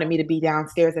even wanted me to be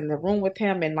downstairs in the room with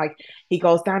him. And like he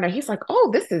goes down there, he's like,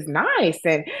 "Oh, this is nice,"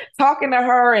 and talking to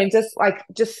her, and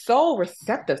just so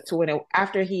receptive to it. And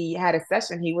after he had a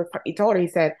session, he told her, he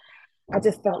said, I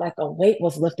just felt like a weight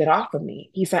was lifted off of me.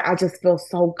 He said, I just feel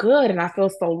so good and I feel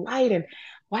so light. And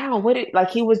wow, like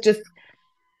he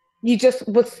just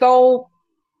was so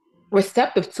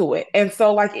receptive to it. And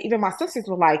so like even my sisters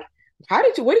were like, what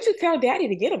did you tell daddy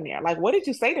to get him there? Like, what did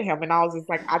you say to him? And I was just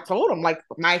like, I told him like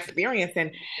my experience.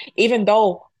 And even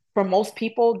though for most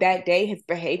people that day, his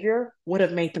behavior would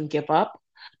have made them give up.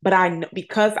 But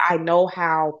because I know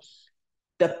how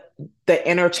the the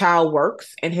inner child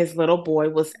works and his little boy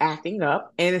was acting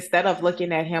up, and instead of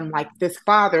looking at him like this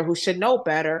father who should know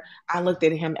better, I looked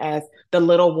at him as the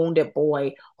little wounded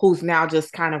boy who's now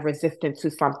just kind of resistant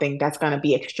to something that's going to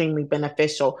be extremely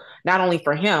beneficial not only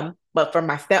for him but for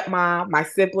my stepmom, my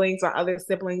siblings, or other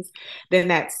siblings. Then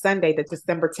that Sunday, the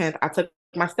December 10th, I took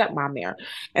my stepmom there.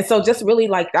 And so just really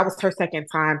like that was her second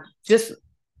time. Just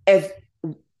as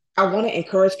I want to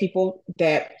encourage people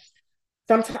that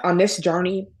sometimes on this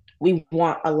journey, we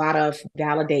want a lot of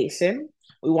validation.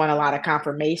 We want a lot of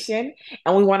confirmation,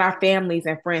 and we want our families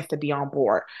and friends to be on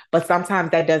board. But sometimes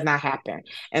that does not happen.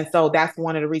 And so that's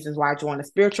one of the reasons why I joined a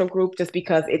spiritual group, just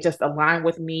because it just aligned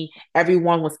with me.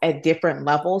 Everyone was at different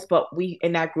levels, but we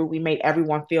in that group, we made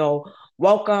everyone feel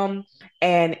welcome.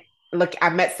 And look, I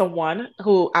met someone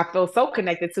who I feel so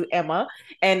connected to, Emma.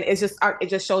 And it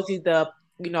just shows you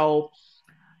you know,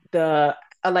 the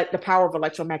the power of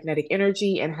electromagnetic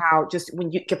energy, and how just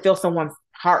when you can feel someone's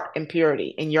heart and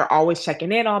purity, and you're always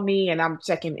checking in on me and I'm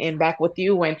checking in back with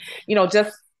you, and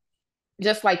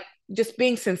just like just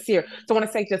being sincere. So I want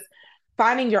to say just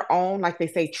finding your own, like they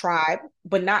say, tribe,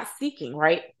 but not seeking,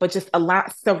 right? But just a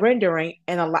lot surrendering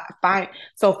and a lot find.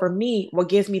 So for me, what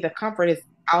gives me the comfort is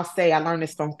I'll say I learned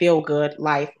this from Feel Good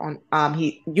Life on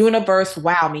he universe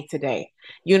wow me today.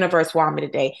 Universe wow me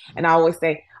today. And I always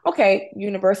say, okay,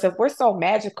 universe, if we're so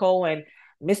magical and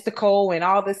mystical and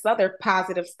all this other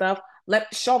positive stuff,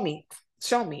 let show me.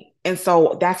 And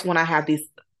so that's when I have these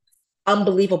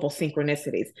unbelievable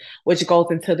synchronicities, which goes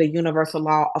into the universal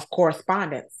law of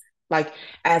correspondence, like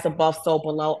as above, so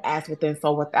below, as within,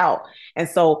 so without. And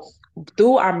so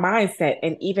through our mindset,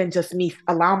 and even just me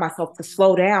allow myself to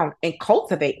slow down and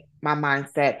cultivate my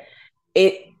mindset,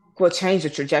 it will change the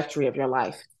trajectory of your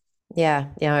life. Yeah,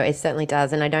 yeah, it certainly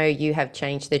does. And I know you have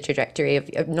changed the trajectory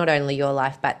of not only your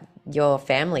life, but your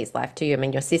family's life too. I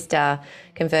mean, your sister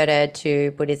converted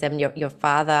to Buddhism, your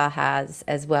father has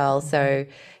as well. So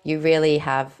you really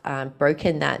have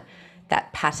broken that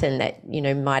pattern that,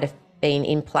 might have been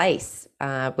in place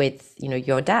with,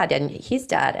 your dad and his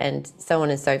dad and so on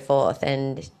and so forth.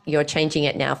 And you're changing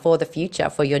it now for the future,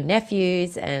 for your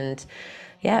nephews and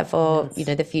yeah, for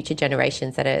Yes. the future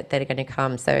generations that are going to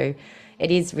come. So it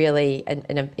is really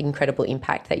an incredible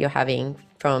impact that you're having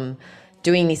from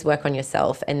doing this work on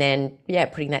yourself, and then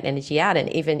putting that energy out, and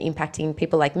even impacting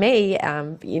people like me,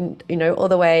 all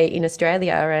the way in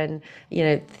Australia, and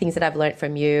things that I've learned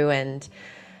from you, and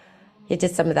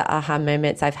just some of the aha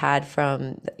moments I've had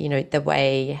from the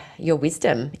way your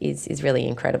wisdom is really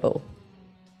incredible.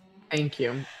 Thank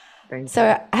you. Thank So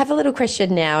you. I have a little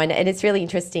question now, and it's really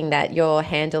interesting that your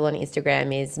handle on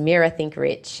Instagram is Mira Think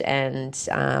Rich, and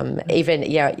even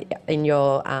in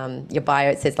your bio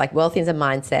it says like wealth is a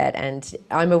mindset, and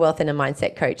I'm a wealth and a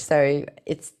mindset coach. So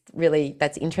it's really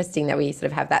that's interesting that we sort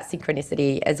of have that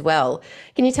synchronicity as well.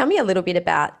 Can you tell me a little bit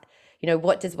about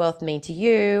what does wealth mean to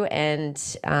you, and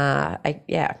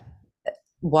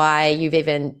why you've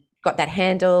even got that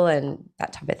handle and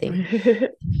that type of thing?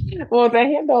 Well, the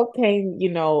handle came,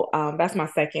 that's my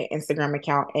second Instagram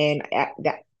account. And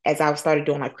as I started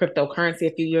doing like cryptocurrency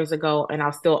a few years ago, and I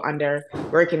was still under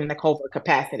working in the covert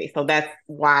capacity. So that's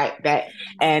why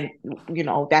and,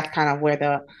 that's kind of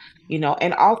where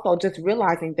and also just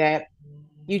realizing that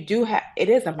it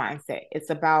is a mindset.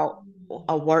 It's about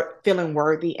feeling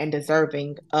worthy and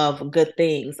deserving of good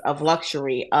things, of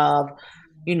luxury, of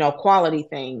quality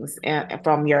things, and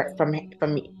from your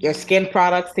skin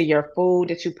products to your food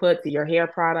that you put to your hair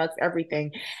products,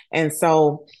 everything. And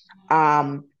so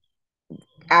um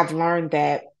I've learned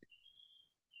that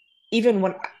even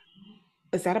when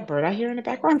is that a bird I hear in the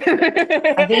background?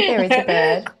 I think there is a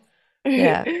bird.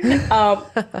 Yeah. um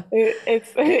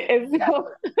it's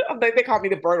they call me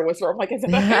the bird whisperer. I'm like,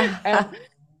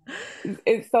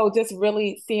 it's so just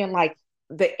really seeing like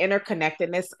the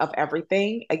interconnectedness of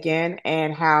everything again,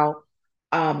 and how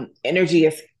energy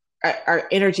is our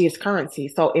energy is currency.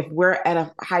 So if we're at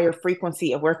a higher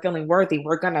frequency, if we're feeling worthy,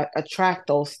 we're gonna attract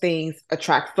those things,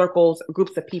 attract circles,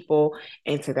 groups of people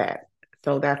into that.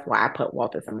 So that's why I put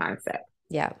wealth as a mindset.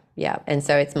 Yeah, yeah. And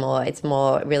so it's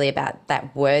more really about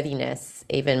that worthiness,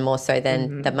 even more so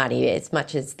than the Hmm. money. As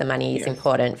much as the money is Yes.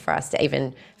 important for us to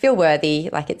even feel worthy,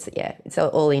 like it's yeah, it's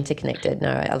all interconnected.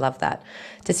 No, I love that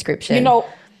You description. know,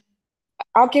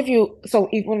 I'll give you so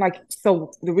even like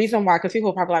so the reason why because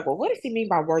people are probably like, well, what does he mean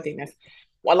by worthiness?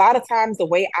 Well, a lot of times the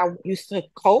way I used to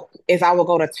cope is I would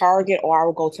go to Target or I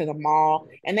would go to the mall,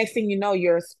 and next thing you know,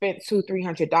 you're spent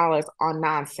 $200-300 on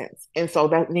nonsense, and so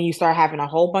that then you start having a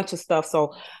whole bunch of stuff.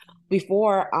 So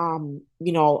before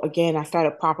again I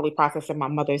started properly processing my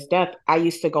mother's death, I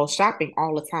used to go shopping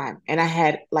all the time, and I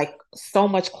had like so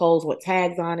much clothes with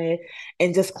tags on it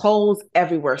and just clothes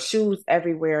everywhere, shoes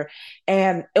everywhere,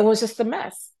 and it was just a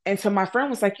mess. And so my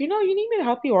friend was like, you need me to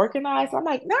help you organize. I'm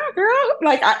like, nah, girl.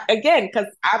 Like again, because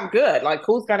I'm good. Like,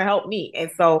 who's gonna help me?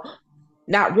 And so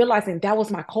not realizing that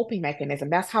was my coping mechanism.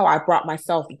 That's how I brought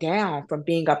myself down from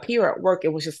being up here at work.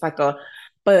 It was just like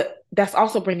but that's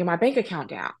also bringing my bank account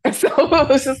down. So it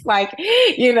was just like,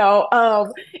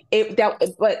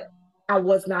 but I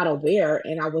was not aware,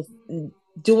 and I was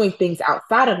doing things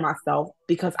outside of myself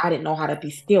because I didn't know how to be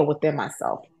still within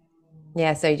myself.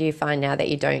 Yeah. So do you find now that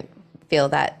you don't feel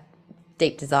that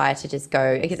deep desire to just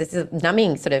go because it's a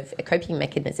numbing sort of a coping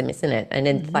mechanism, isn't it? And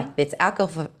then like Hmm. it's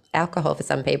alcohol for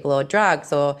some people, or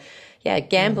drugs, or yeah, Hmm.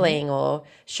 gambling, or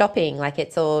shopping. Like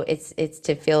it's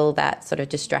to feel that sort of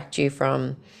distract you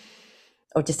from,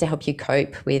 or just to help you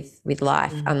cope with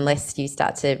life. Hmm. Unless you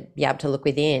start to be able to look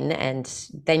within, and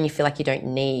then you feel like you don't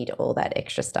need all that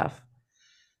extra stuff.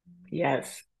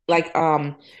 Yes. Like,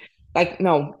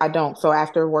 no, I don't. So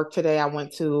after work today, I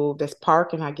went to this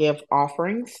park and I give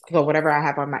offerings. So whatever I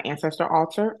have on my ancestor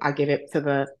altar, I give it to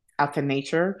the out to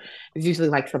nature. It's usually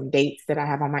like some dates that I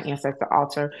have on my ancestor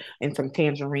altar and some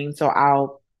tangerine. So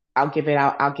I'll give it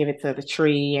out. I'll give it to the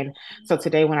tree. And so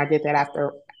today when I did that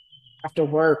after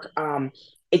work,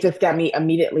 it just got me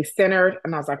immediately centered.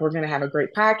 And I was like, we're gonna have a great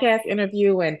podcast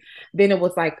interview. And then it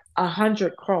was like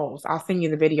 100 crows. I'll send you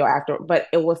the video after, but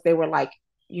they were like,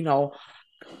 you know,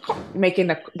 making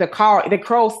the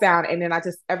crow sound, and then I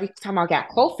just every time I got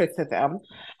closer to them,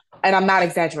 and I'm not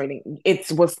exaggerating,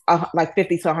 it was like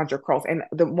 50 to 100 crows, and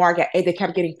the more I got, they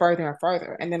kept getting further and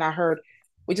further, and then I heard,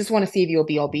 "We just want to see if you'll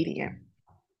be obedient."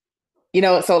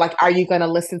 So like, are you going to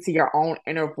listen to your own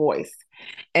inner voice?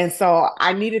 And so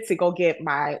I needed to go get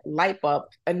my light bulb,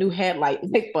 a new headlight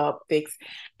light bulb fixed.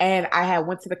 And I had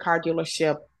went to the car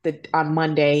dealership on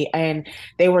Monday, and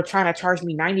they were trying to charge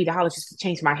me $90 just to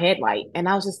change my headlight. And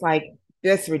I was just like,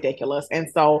 this is ridiculous. And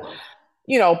so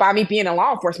by me being in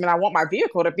law enforcement, I want my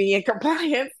vehicle to be in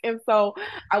compliance. And so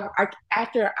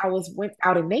after I went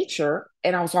out in nature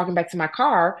and I was walking back to my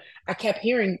car, I kept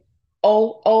hearing,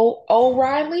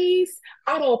 O'Reilly's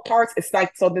Auto Parts. It's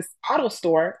like, so this auto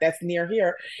store that's near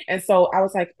here. And so I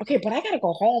was like, okay, but I got to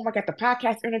go home. I got the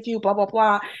podcast interview, blah, blah,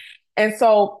 blah. And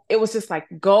so it was just like,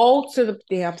 go to the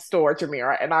damn store,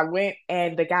 Jermira. And I went,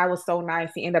 and the guy was so nice.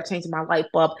 He ended up changing my light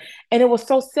bulb. And it was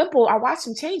so simple. I watched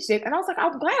him change it. And I was like,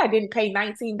 I'm glad I didn't pay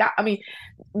 $19. I mean,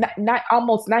 not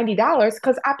almost $90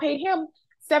 because I paid him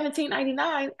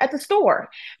 17.99 at the store.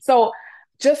 So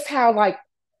just how, like,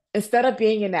 instead of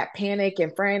being in that panic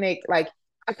and frantic, like,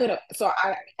 I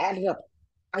added up,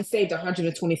 I saved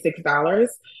 $126,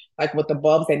 like with the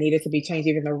bulbs that needed to be changed,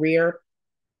 even the rear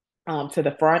to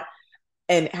the front,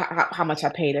 and how much I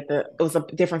paid it was a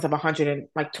difference of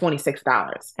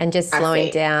 $126 And just I slowing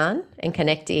saved. down and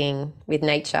connecting with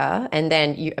nature. And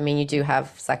then I mean, you do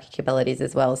have psychic abilities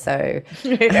as well. So,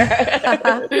 so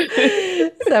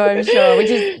I'm sure, which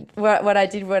is what I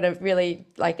did want to really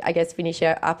like, I guess, finish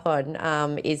up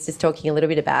on is just talking a little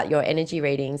bit about your energy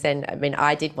readings. And I mean,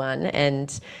 I did one,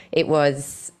 and it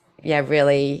was, yeah,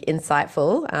 really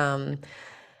insightful.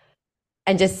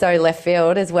 And just so left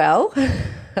field as well.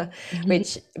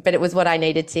 Which, but it was what I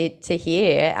needed to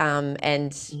hear.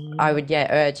 And I would, yeah,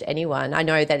 urge anyone. I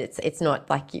know that it's not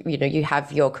like you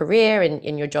have your career and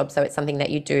in your job, so it's something that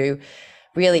you do.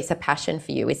 Really, it's a passion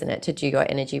for you, isn't it, to do your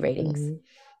energy readings?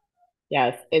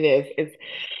 Yes, it is.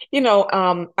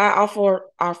 I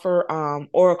offer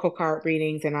oracle card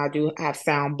readings, and I do have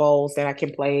sound bowls that I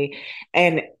can play,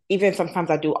 and even sometimes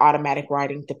I do automatic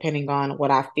writing depending on what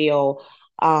I feel.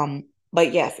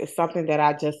 But yes, it's something that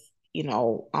I just,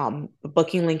 the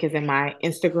booking link is in my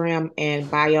Instagram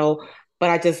and bio, but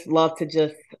I just love to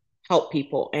just help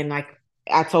people. And like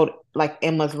I told, like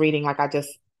Emma's reading, like I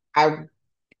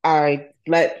I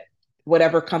let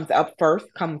whatever comes up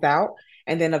first comes out.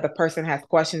 And then if the person has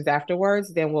questions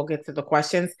afterwards, then we'll get to the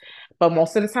questions. But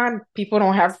most of the time, people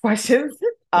don't have questions.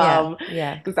 Yeah,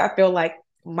 yeah, Because I feel like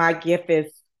my gift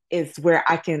is where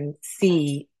I can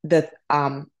see the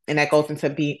And that goes into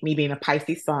me being a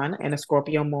Pisces sun and a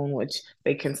Scorpio moon, which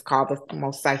they can call the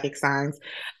most psychic signs.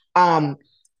 Um,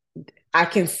 I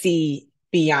can see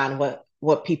beyond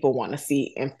what people want to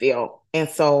see and feel. And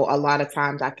so a lot of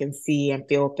times I can see and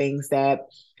feel things that,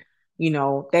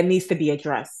 that needs to be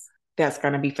addressed. That's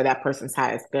going to be for that person's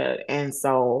highest good. And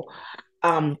so,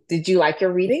 did you like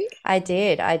your reading? I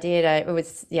did. I did. It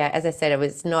was, yeah, as I said, it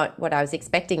was not what I was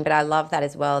expecting, but I love that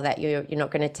as well, that you're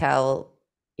not going to tell,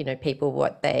 people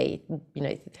what they, you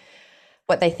know,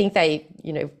 what they think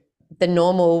the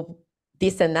normal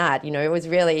this and that. It was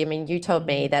really, I mean, you told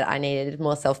me that I needed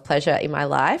more self-pleasure in my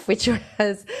life, which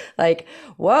was like,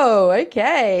 whoa,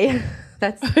 okay.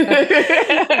 That's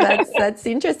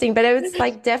interesting, but it was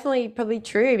like definitely probably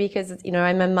true because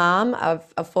I'm a mom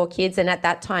of four kids, and at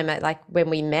that time, like when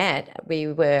we met,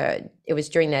 it was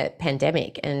during the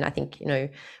pandemic, and I think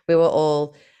we were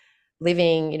all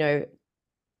living,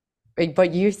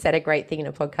 but you said a great thing in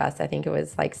a podcast. I think it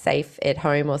was like safe at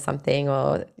home or something,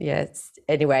 or yes.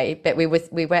 Anyway, but we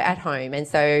were at home, and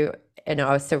so I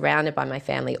was surrounded by my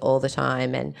family all the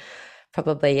time, and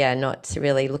probably not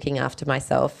really looking after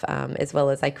myself as well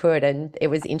as I could. And it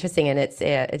was interesting, and it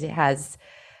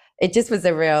just was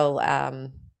a real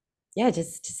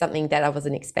just something that I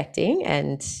wasn't expecting,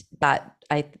 but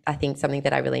I think something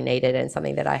that I really needed, and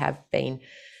something that I have been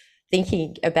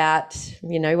thinking about,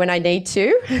 when I need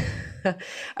to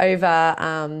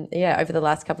over the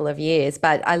last couple of years.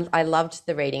 But I loved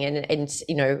the reading, and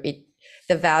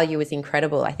the value was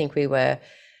incredible. I think we were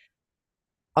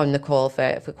on the call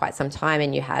for quite some time,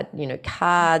 and you had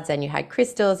cards, and you had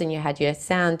crystals, and you had your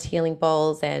sound healing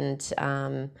bowls, and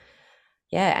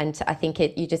and I think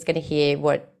you're just going to hear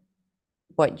what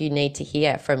you need to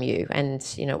hear from you, and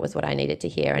it was what I needed to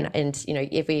hear. And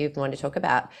if we even want to talk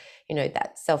about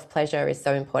that self-pleasure is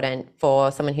so important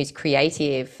for someone who's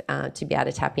creative to be able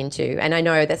to tap into. And I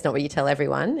know that's not what you tell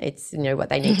everyone, it's what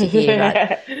they need to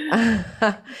hear,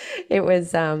 but it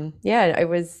was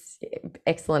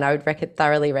excellent. I would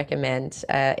thoroughly recommend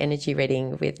energy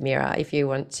reading with Mira if you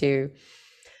want to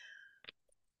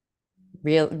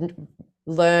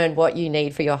learn what you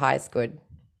need for your highest good.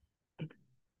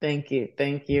 Thank you,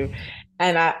 thank you,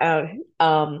 and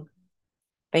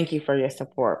thank you for your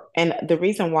support. And the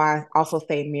reason why I also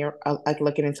say mirror, like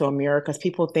looking into a mirror, because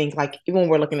people think like even when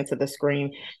we're looking into the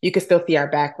screen, you can still see our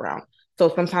background.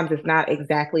 So sometimes it's not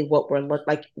exactly what we're look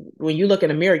like. When you look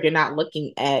in a mirror, you're not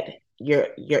looking at your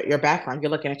background.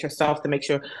 You're looking at yourself to make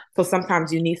sure. So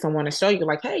sometimes you need someone to show you,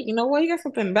 like, hey, you know what, you got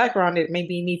something in the background that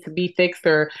maybe needs to be fixed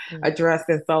or addressed.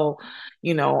 And so,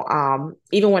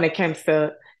 even when it comes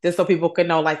to just so people can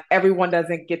know, like everyone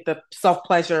doesn't get the self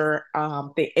pleasure.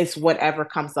 It's whatever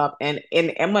comes up. And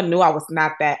Emma knew I was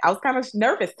not that. I was kind of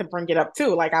nervous to bring it up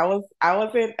too. Like I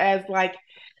wasn't as like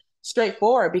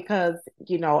straightforward because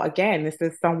again, this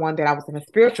is someone that I was in a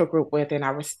spiritual group with, and I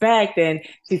respect, and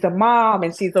she's a mom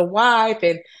and she's a wife,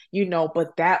 and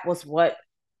but that was what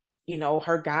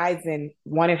her guides and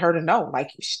wanted her to know, like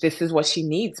this is what she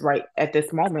needs right at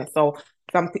this moment. So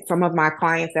some of my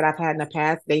clients that I've had in the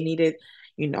past, they needed,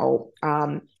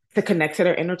 to connect to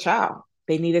their inner child.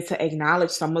 They needed to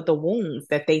acknowledge some of the wounds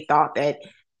that they thought that,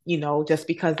 just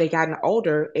because they gotten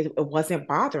older, it wasn't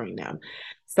bothering them.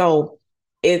 So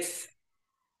it's,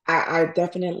 I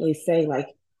definitely say like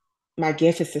my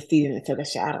gift is to see it into the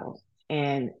shadow,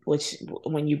 and which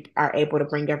when you are able to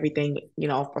bring everything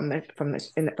from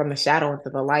the shadow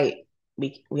into the light,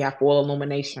 we have full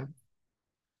illumination.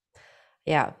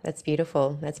 Yeah, that's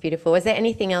beautiful. That's beautiful. Is there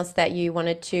anything else that you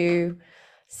wanted to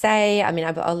say? I mean,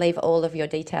 I'll leave all of your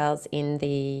details in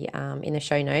the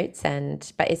show notes.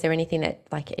 But is there anything that,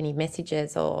 like, any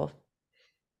messages or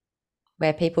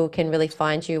where people can really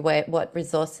find you? What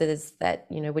resources that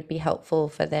would be helpful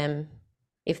for them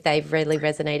if they've really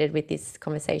resonated with this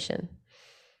conversation?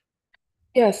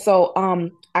 Yeah, so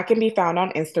I can be found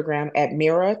on Instagram at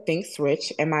Mira Thinks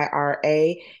Rich,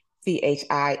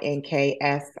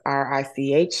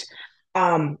 MiraThinksRich.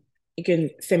 You can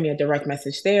send me a direct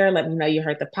message there. Let me know you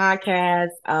heard the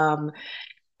podcast.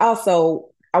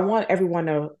 Also, I want everyone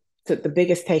to the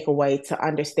biggest takeaway to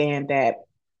understand that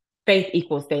faith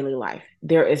equals daily life.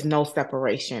 There is no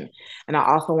separation. And I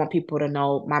also want people to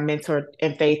know my mentor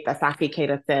in faith, Asaki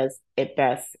Keita, says it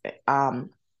best.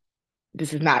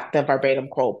 This is not the verbatim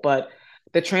quote, but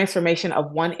the transformation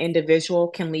of one individual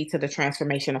can lead to the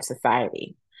transformation of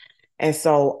society. And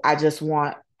so I just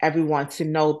want everyone to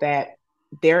know that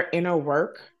their inner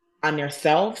work on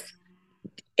themselves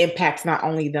impacts not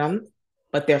only them,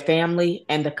 but their family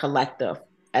and the collective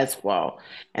as well.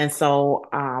 And so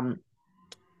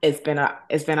it's been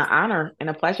an honor and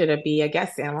a pleasure to be a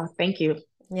guest, Anna. Thank you.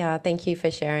 Yeah, thank you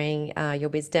for sharing your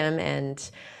wisdom and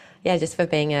yeah, just for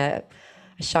being a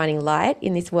shining light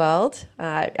in this world.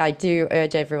 I do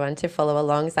urge everyone to follow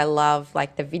along because I love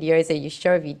like the videos that you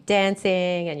show of you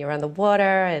dancing and you're on the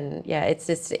water and yeah,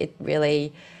 it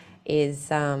really is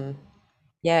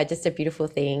yeah, just a beautiful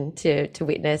thing to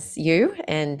witness you.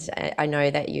 And I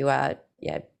know that you are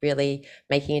yeah really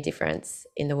making a difference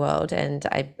in the world. And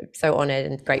I'm so honored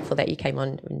and grateful that you came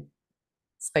on and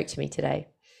spoke to me today.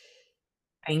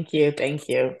 Thank you. Thank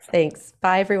you. Thanks.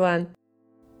 Bye, everyone.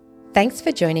 Thanks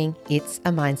for joining It's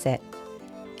a Mindset.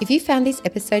 If you found this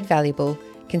episode valuable,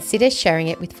 consider sharing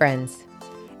it with friends.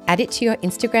 Add it to your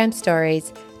Instagram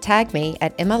stories, tag me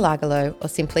at Emma Lagalo, or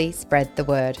simply spread the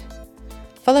word.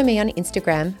 Follow me on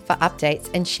Instagram for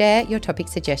updates and share your topic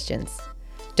suggestions.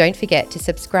 Don't forget to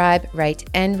subscribe, rate,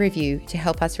 and review to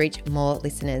help us reach more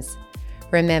listeners.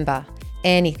 Remember,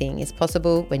 anything is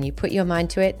possible when you put your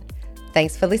mind to it.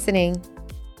 Thanks for listening.